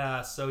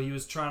 Yeah, so he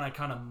was trying to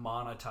kind of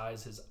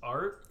monetize his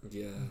art.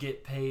 Yeah.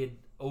 Get paid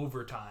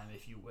overtime,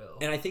 if you will.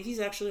 And I think he's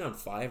actually on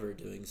Fiverr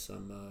doing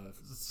some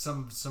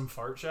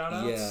fart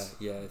shout-outs?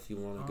 Yeah, if you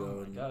want to go.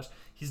 Oh my gosh.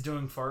 He's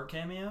doing fart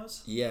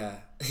cameos? Yeah.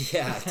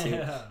 Yeah, dude.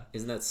 Yeah.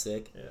 Isn't that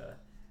sick? Yeah.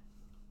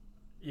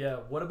 Yeah,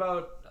 what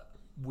about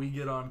we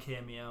get on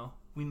Cameo,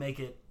 we make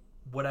it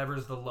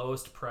whatever's the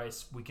lowest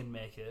price we can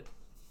make it,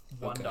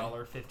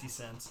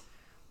 $1.50,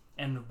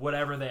 and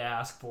whatever they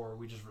ask for,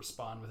 we just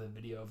respond with a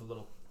video of a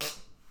little.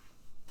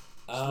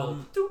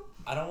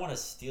 I don't want to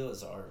steal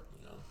his art.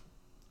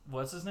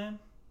 What's his name?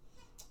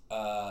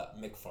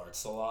 Mick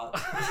farts a lot.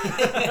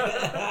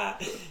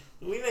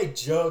 We make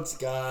jokes,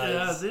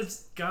 guys. Yeah,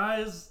 it's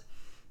guys.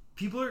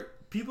 People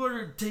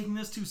are taking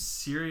this too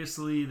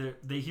seriously.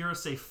 They hear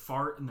us say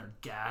fart and they're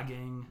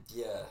gagging.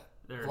 Yeah.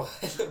 They're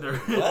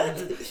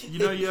What?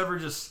 You ever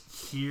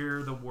just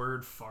hear the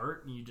word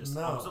fart and you just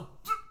No.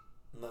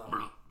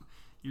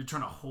 You're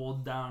trying to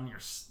hold down your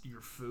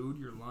food,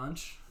 your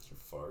lunch. Your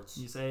farts.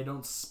 You say,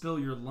 "Don't spill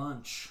your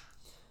lunch.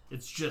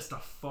 It's just a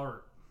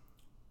fart."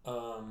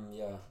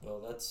 Yeah.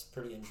 Well, that's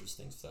pretty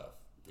interesting stuff.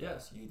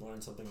 Yes, you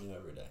learn something new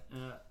every day.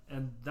 Yeah,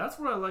 and that's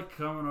what I like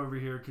coming over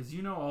here because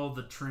all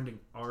the trending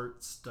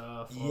art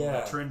stuff, all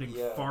the trending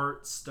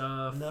fart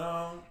stuff.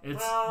 No,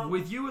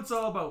 with you, it's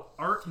all about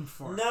art and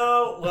fart.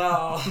 No,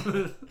 well,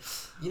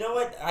 you know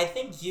what? I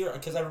think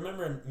because I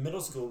remember in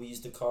middle school we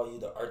used to call you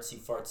the artsy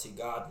fartsy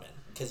godman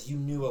because you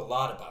knew a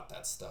lot about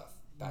that stuff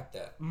back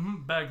then.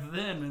 Mm-hmm, back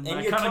then, and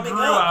I you're kind of coming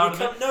grew up. out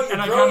of it. No, you're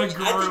and growing.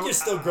 I think you're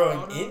still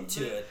growing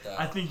into it, though.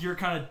 I think you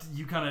kind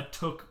of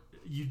took.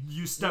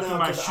 You stepped in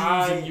my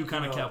shoes and you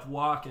kind of kept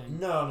walking.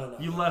 No.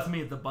 You left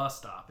me at the bus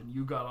stop and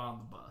you got on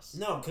the bus.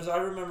 No, because I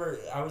remember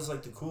I was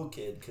like the cool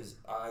kid because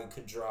I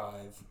could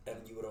drive and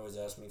you would always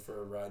ask me for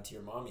a ride to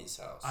your mommy's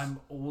house. I'm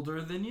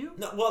older than you?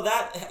 No, well,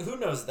 who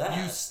knows that?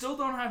 You still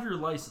don't have your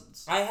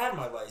license. I have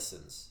my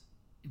license.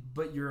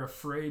 But you're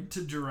afraid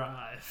to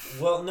drive.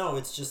 Well, no,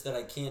 it's just that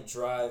I can't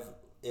drive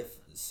if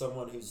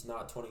someone who's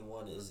not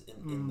 21 is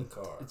in the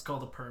car. It's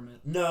called a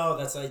permit. No,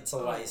 it's a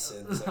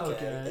license.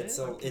 Okay, okay.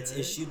 It's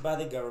issued by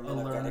the government.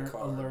 I've got a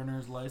car. A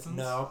learner's license.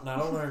 No, not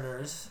a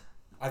learner's.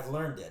 I've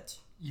learned it.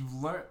 You've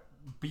learned,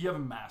 but you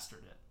haven't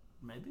mastered it.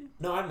 Maybe.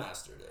 No, I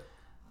mastered it,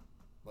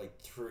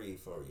 like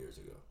 3-4 years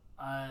ago.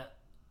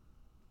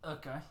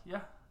 Okay,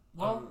 yeah.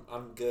 Well,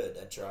 I'm good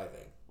at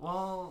driving.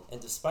 Well, and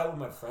despite what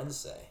my friends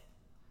say,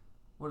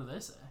 what do they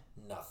say?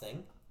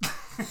 Nothing.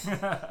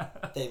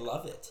 They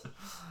love it.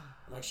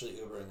 I'm actually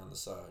Ubering on the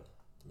side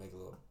to make a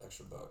little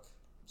extra buck.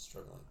 I'm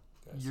struggling,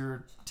 guys.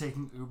 You're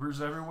taking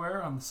Ubers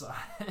everywhere on the side?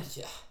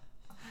 Yeah.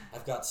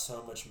 I've got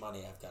so much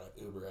money, I've got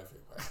an Uber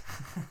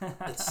everywhere.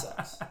 It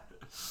sucks.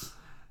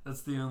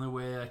 That's the only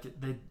way I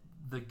could...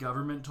 The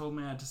government told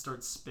me I had to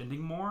start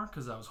spending more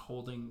because I was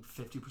holding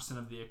 50%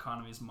 of the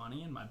economy's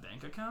money in my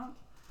bank account.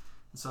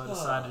 And so I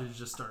decided to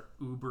just start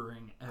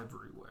Ubering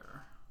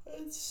everywhere.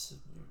 It's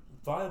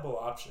a viable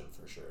option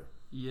for sure.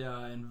 Yeah,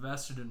 I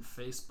invested in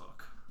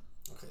Facebook.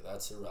 Okay,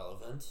 that's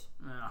irrelevant.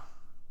 Yeah.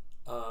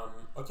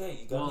 Okay,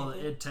 you got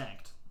anything? It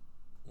tanked.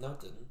 No, it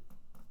didn't.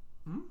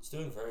 It's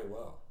doing very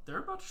well. They're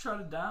about to shut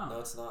it down. No,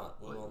 it's not.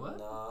 We will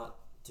not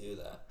do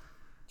that.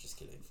 Just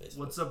kidding, Facebook.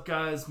 What's up,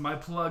 guys? My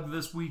plug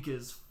this week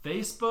is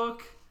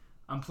Facebook.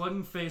 I'm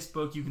plugging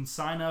Facebook. You can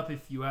sign up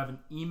if you have an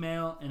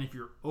email and if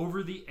you're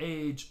over the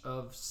age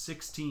of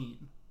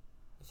 16.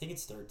 I think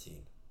it's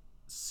 13.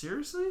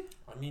 Seriously?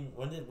 I mean,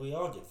 when did we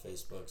all get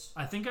Facebooks?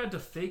 I think I had to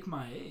fake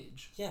my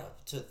age. Yeah,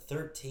 to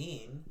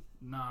 13.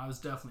 No, I was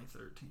definitely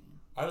 13.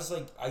 I was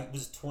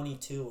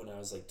 22 when I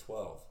was like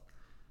 12.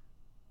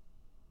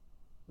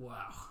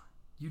 Wow.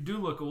 You do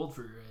look old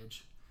for your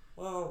age.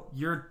 Well,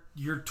 you're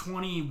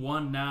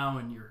 21 now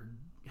and your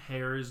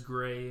hair is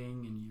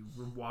graying and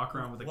you walk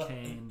around with a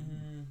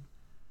cane.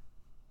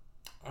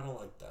 I don't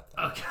like that.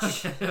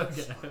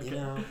 Okay. You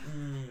know,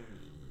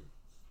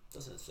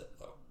 doesn't sit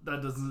well.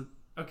 That doesn't.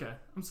 Okay,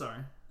 I'm sorry.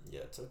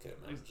 Yeah, it's okay,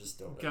 man. Just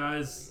don't.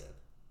 Guys,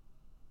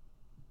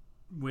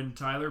 when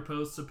Tyler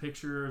posts a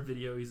picture or a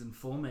video, he's in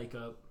full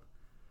makeup,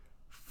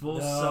 full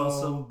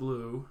salsa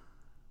blue.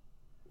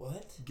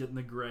 What? Getting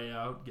the gray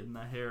out, getting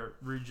the hair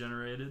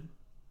regenerated.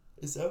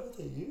 Is that what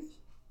they use?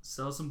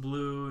 Selsun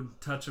Blue and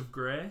touch of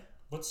gray.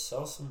 What's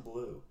Selsun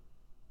Blue?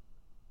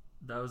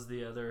 That was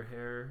the other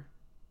hair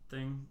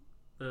thing.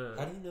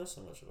 How do you know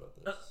so much about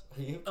this?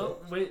 Are you okay? Oh,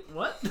 wait,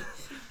 what?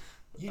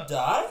 You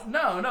dye?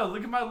 No,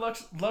 look at my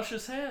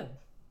luscious head.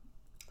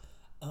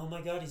 Oh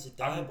my god, he's a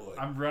dye boy.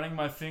 I'm running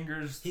my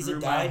fingers He's through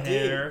a my dye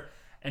hair. dude.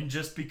 And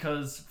just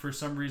because for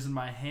some reason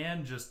my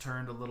hand just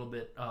turned a little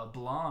bit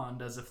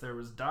blonde as if there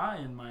was dye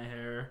in my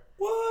hair.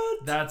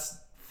 What? That's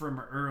from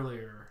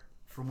earlier,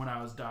 from when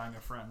I was dyeing a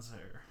friend's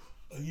hair.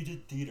 Oh, you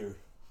did theater.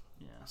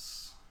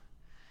 Yes.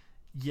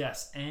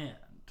 Yes, and.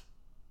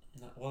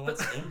 No, well,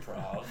 that's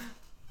improv.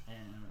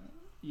 And.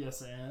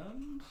 Yes,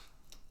 and.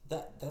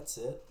 That's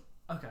it.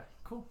 Okay,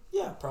 cool.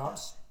 Yeah,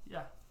 props.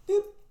 Yeah.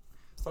 Boop.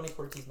 Funny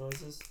quirky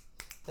noises.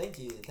 Thank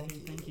you,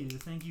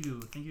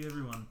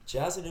 everyone.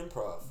 Jazz and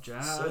improv.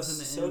 Jazz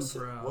and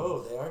improv.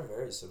 Whoa, they are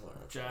very similar.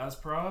 Actually. Jazz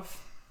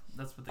prof?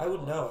 That's what they I call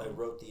would know. it. I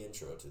wrote the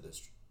intro to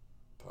this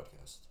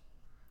podcast.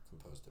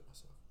 Composed it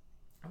myself.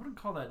 I wouldn't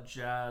call that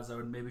jazz. I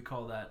would maybe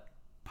call that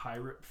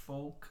pirate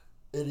folk.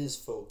 It is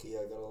folky.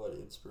 I got a lot of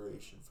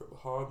inspiration from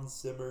Hans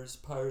Zimmer's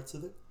Pirates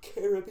of the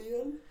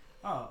Caribbean.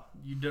 Oh,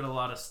 you did a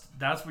lot of...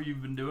 That's what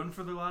you've been doing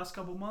for the last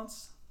couple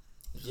months?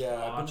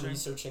 Yeah, I've been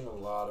researching a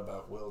lot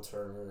about Will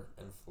Turner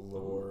and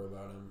lore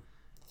about him.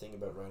 Thing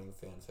about writing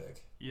fanfic.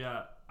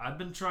 Yeah, I've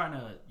been trying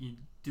to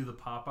do the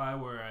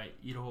Popeye where I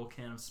eat a whole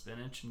can of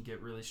spinach and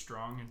get really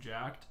strong and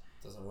jacked.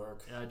 Doesn't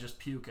work. Yeah, I just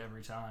puke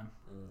every time.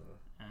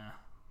 Yeah.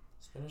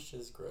 Spinach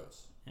is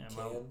gross. Yeah,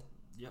 Canned.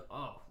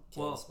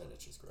 Well,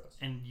 spinach is gross.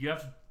 And you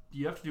have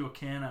to do a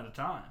can at a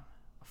time,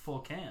 a full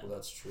can. Well,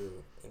 that's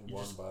true. In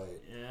one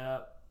bite.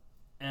 Yeah.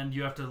 And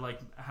you have to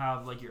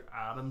have your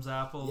Adam's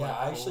apple. Yeah,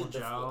 I actually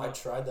I I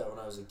tried that when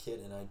I was a kid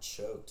and I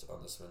choked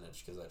on the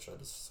spinach because I tried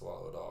to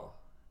swallow it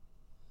all.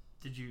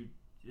 Did you?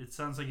 It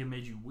sounds like it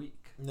made you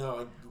weak. No,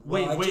 I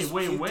wait.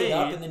 it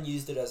up and then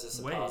used it as a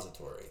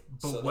suppository.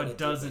 But what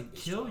doesn't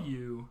kill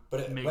you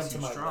makes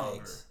you stronger.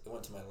 Legs. It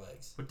went to my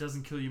legs. What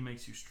doesn't kill you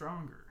makes you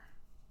stronger.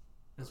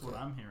 That's what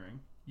Okay. I'm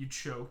hearing. You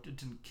choked. It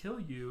didn't kill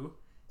you.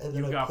 And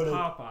You then got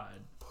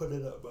Popeyed. Put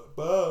it up my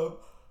bum.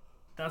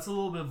 That's a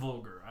little bit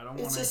vulgar. I don't want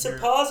to. It's a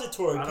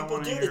suppository. People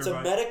do it. It's a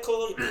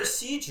medical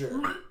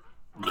procedure.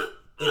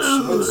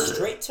 It went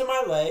straight to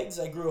my legs.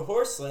 I grew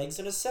horse legs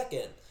in a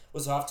second.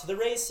 Was off to the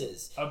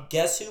races.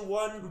 Guess who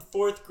won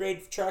 4th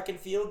grade track and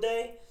field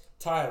day?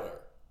 Tyler.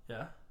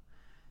 Yeah.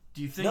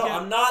 Do you think? No,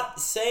 I'm not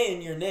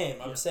saying your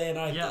name. I'm saying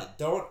I did.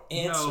 Don't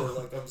answer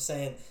like I'm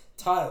saying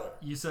Tyler.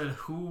 You said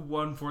who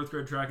won 4th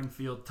grade track and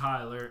field?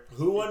 Tyler.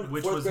 Who won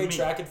 4th grade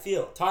track and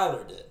field?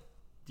 Tyler did.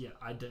 Yeah,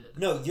 I did.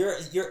 No, you're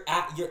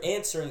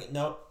answering.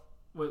 No.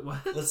 Wait, what?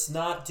 Let's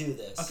not do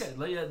this. Okay,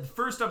 the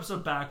first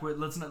episode back.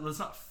 Let's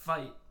not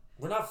fight.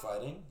 We're not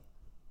fighting.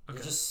 Okay.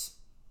 You're just.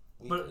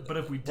 But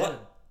if we did.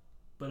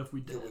 But if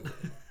we did.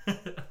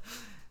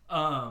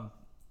 I've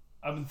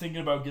been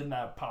thinking about getting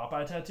that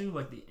Popeye tattoo,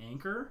 like the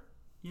anchor.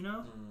 You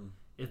know,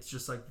 it's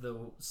just like the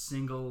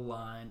single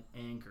line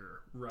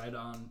anchor right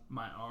on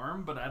my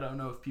arm. But I don't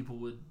know if people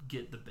would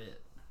get the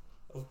bit.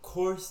 Of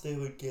course they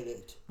would get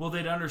it. Well,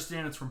 they'd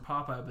understand it's from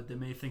Popeye, but they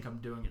may think I'm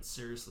doing it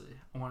seriously.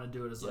 I want to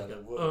do it as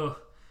oh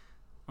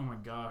my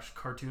gosh,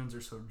 cartoons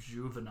are so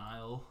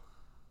juvenile.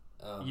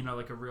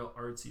 Like a real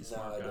artsy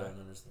smart guy. No, I don't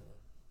understand that.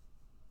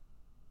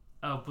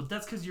 Oh, but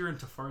that's because you're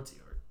into fartsy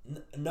art.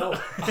 No.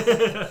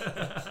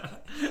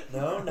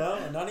 No,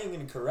 I'm not even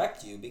going to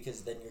correct you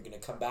because then you're going to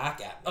come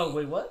back at me. Oh,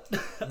 wait, what?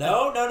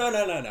 No.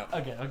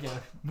 Okay.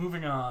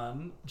 Moving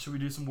on. Should we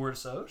do some word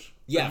association?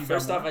 Yeah,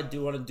 first off, I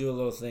do want to do a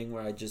little thing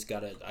where I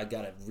got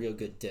a real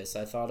good diss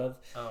I thought of.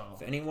 Oh.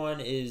 If anyone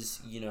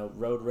is,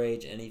 road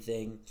rage,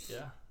 anything.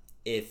 Yeah.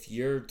 If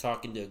you're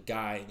talking to a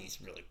guy and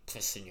he's really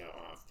pissing you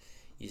off,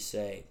 you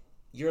say,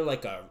 you're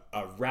like a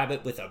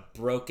rabbit with a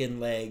broken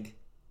leg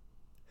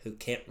who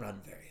can't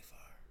run very far.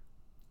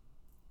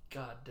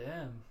 God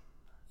damn.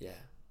 Yeah.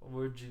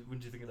 What'd you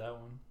think of that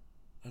one?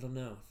 I don't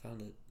know. I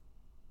found it.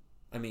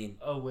 I mean.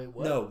 Oh wait,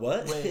 what? No,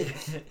 what? Wait.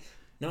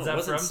 No, Is it that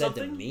wasn't from said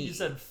something? to me. You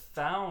said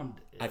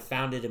found it. I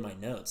found it in my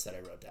notes that I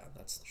wrote down.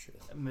 That's the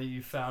truth. Maybe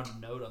you found a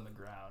note on the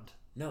ground.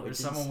 No, where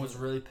someone was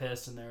really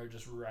pissed and they were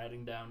just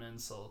writing down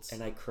insults.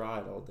 And I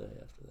cried all day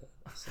after that.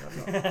 So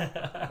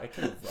I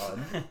couldn't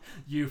run.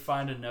 You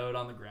find a note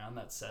on the ground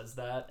that says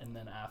that, and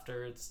then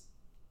after it's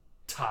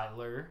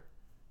Tyler,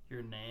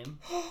 your name.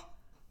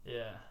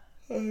 Yeah.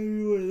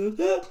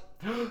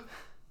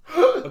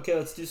 Okay,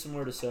 let's do some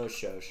more to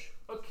Shosh.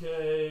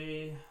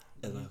 Okay.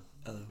 Hello.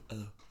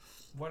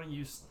 Why don't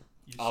you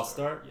I'll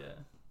start? Yeah.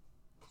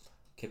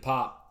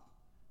 K-pop.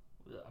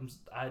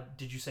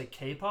 Did you say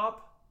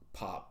K-pop?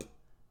 Pop.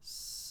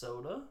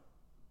 Soda?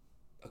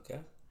 Okay.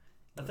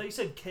 I thought you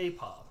said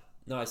K-pop.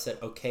 No, I said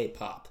okay,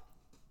 pop.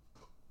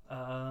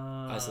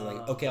 I said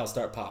okay, I'll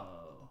start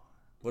pop.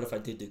 What if I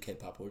did do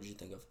K-pop? What would you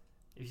think of?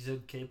 If you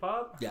said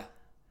K-pop? Yeah.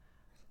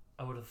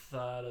 I would have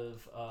thought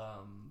of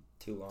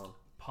Too long.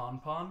 Pon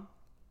Pon.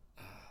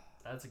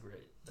 That's a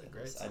great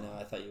I song. know.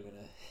 I thought you were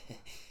gonna.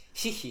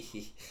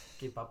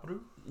 Que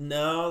papru?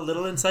 No,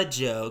 little inside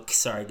joke.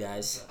 Sorry,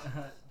 guys.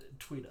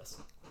 Tweet us.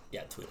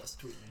 Yeah, tweet us.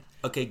 Tweet me.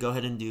 Okay, go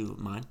ahead and do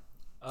mine.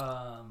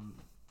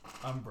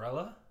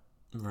 Umbrella?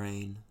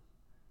 Rain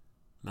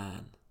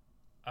Man.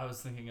 I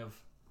was thinking of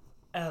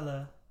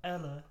Ella,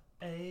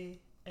 A.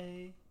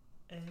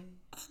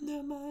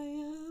 Under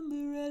my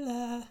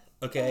umbrella.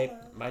 Okay,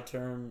 my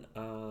turn.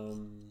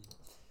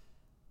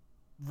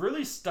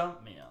 Really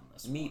stumped me on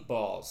this one.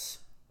 Meatballs.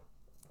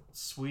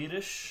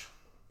 Swedish?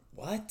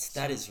 What?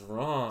 That is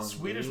wrong.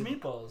 Swedish dude.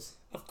 meatballs.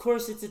 Of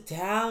course it's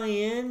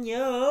Italian,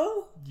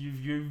 yo.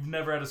 You've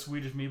never had a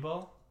Swedish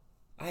meatball?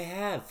 I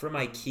have. From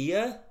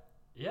IKEA?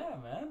 Yeah,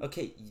 man.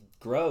 Okay,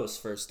 gross,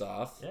 first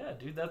off. Yeah,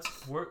 dude, that's...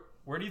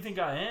 Where do you think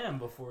I am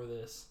before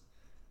this?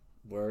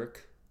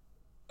 Work.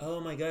 Oh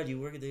my god, you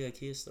work at the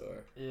IKEA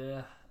store.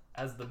 Yeah,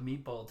 as the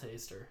meatball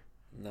taster.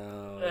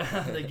 No.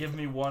 They give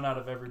me one out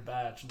of every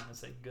batch, and I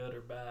say good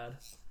or bad.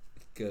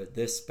 Good.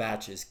 This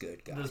batch is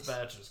good, guys. This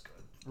batch is good.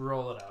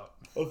 Roll it out.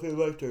 Okay,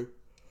 my turn.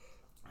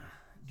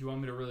 Do you want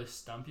me to really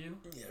stump you?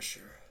 Yeah,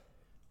 sure.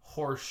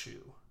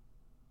 Horseshoe.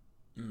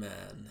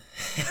 Man.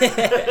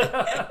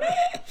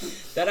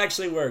 That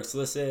actually works.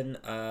 Listen,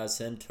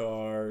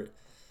 Centaur.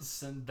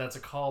 That's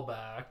a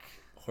callback.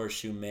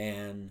 Horseshoe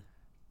Man.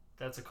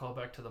 That's a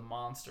callback to the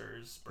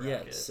monsters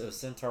bracket. Yeah, so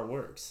Centaur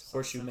works.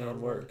 Horseshoe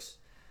Man works.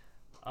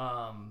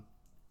 And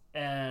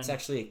It's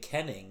actually a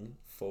kenning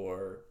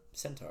for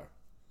Centaur.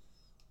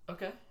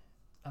 okay.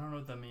 I don't know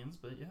what that means,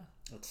 but yeah.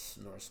 It's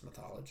Norse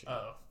mythology.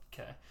 Oh,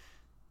 okay.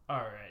 All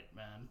right,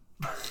 man.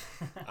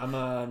 I'm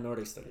a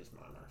Nordic Studies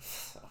minor.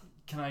 So.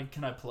 Can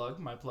I plug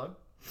my plug?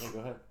 Yeah, go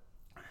ahead.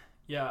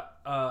 Yeah,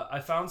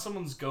 I found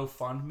someone's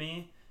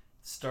GoFundMe.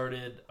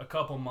 Started a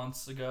couple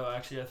months ago.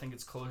 Actually, I think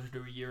it's closer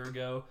to a year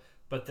ago.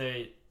 But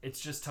it's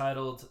just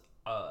titled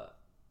I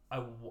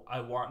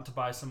want to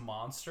buy some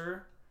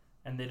Monster,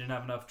 and they didn't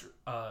have enough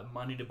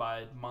money to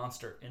buy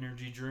Monster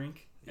energy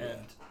drink,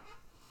 and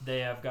they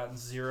have gotten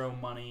zero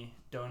money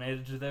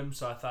donated to them.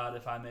 So I thought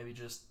if I maybe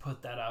just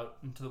put that out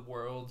into the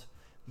world,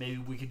 maybe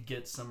we could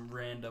get some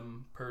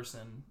random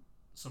person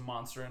some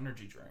Monster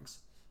energy drinks.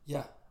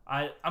 Yeah.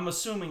 I'm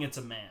assuming it's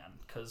a man,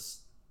 because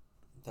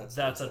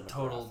that's a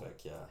total...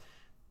 Yeah.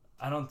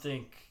 I don't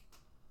think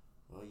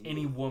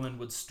any woman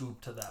would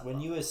stoop to that When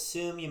level. you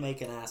assume you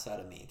make an ass out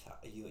of me,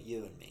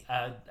 you and me.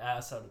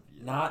 Ass out of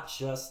you. Not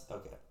just...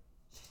 Okay.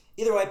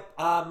 Either way,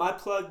 my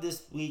plug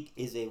this week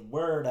is a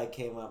word I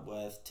came up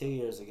with 2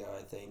 years ago,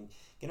 I think.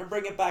 Gonna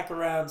bring it back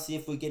around, see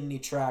if we get any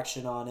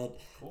traction on it.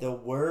 Cool. The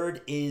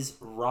word is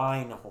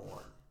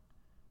Reinhorn.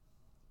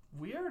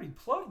 We already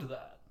plugged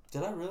that.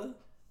 Did I really?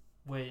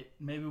 Wait,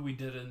 maybe we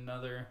did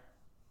another...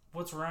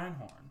 What's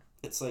Reinhorn?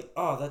 It's like,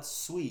 oh, that's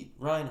sweet.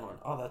 Reinhorn.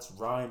 Oh, that's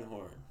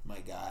Reinhorn, my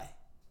guy.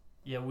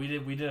 Yeah, we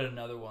did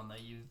another one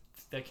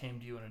that came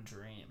to you in a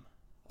dream.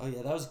 Oh,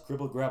 yeah, that was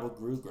Gribble Grabble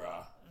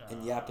Grugra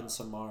and Yappin'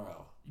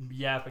 Samaro.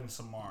 Yapping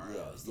Samara.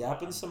 Yeah,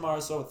 Yappin'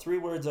 Samara. So 3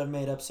 words I've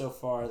made up so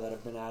far that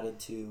have been added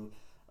to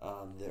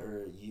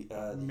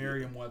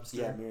Merriam-Webster.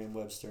 Yeah,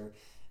 Merriam-Webster.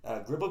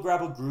 Gribble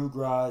Grabble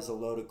Grugra is a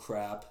load of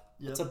crap.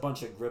 Yep. It's a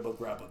bunch of Gribble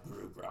Grabble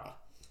Grugra.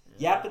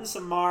 Yeah. Yappin'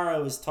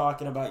 Samaro is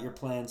talking about your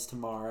plans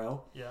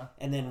tomorrow. Yeah.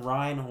 And then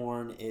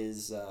Reinhorn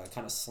is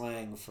kind of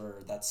slang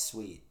for that's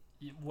sweet.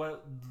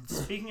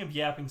 Speaking of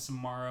yapping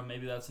Samara,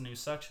 maybe that's a new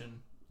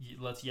section.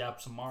 Let's yap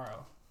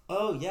Samara.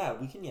 Oh, yeah,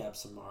 we can yap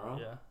Samara.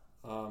 Yeah.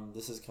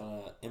 This is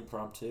kind of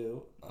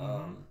impromptu.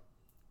 Not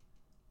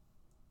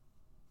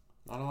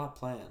a lot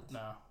planned.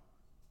 No.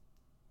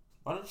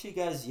 Why don't you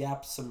guys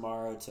yap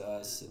Samara to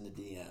us in the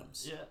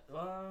DMs? Yeah,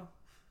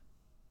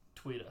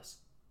 tweet us.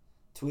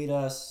 Tweet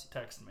us.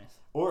 Text me.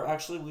 Or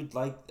actually, we'd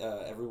like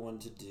everyone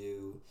to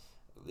do,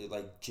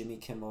 like Jimmy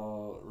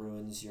Kimmel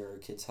Ruins Your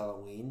Kid's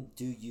Halloween.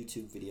 Do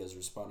YouTube videos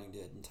responding to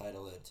it and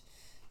title it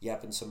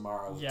Yappin'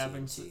 Samara with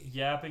TNT.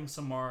 Yapping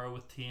Samara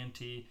with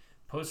TNT.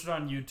 Post it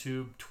on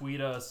YouTube.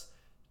 Tweet us.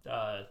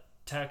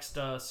 Text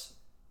us.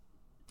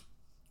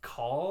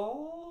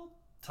 Call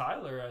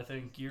Tyler. I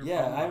think your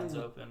phone line's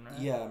open, right?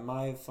 Yeah,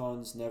 my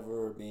phone's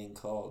never being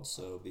called,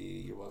 so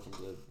you're welcome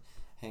to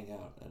hang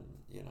out and,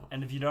 you know.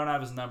 And if you don't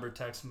have his number,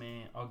 text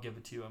me. I'll give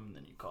it to him, and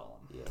then you call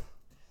him. Yeah.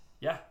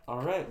 Yeah.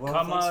 All right. Well,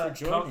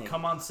 thanks for joining.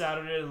 Come on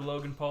Saturday to the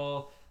Logan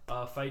Paul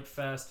Fight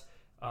Fest.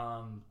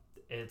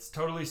 It's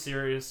totally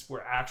serious.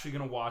 We're actually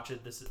gonna watch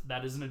it.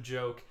 That isn't a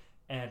joke.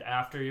 And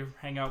after you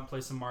hang out and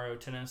play some Mario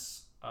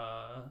Tennis,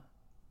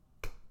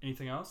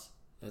 anything else?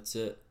 That's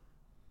it.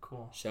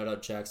 Cool. Shout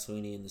out Jack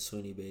Sweeney and the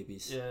Sweeney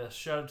Babies. Yeah.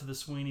 Shout out to the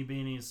Sweeney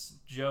Beanies.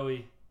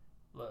 Joey,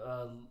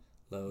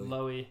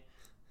 Loey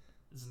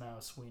is now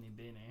a Sweeney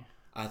Beanie.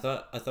 I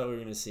thought we were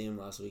gonna see him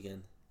last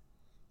weekend.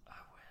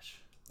 I wish.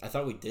 I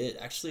thought we did.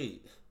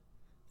 Actually,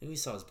 I think we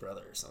saw his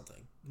brother or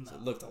something. No. So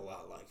it looked a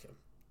lot like him.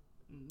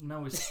 No,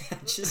 we.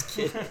 Just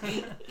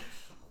kidding.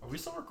 Are we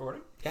still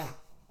recording? Yeah.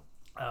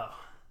 Oh.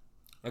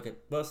 Okay.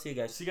 Well, see you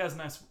guys. See you guys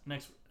next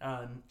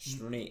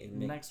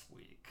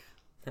week.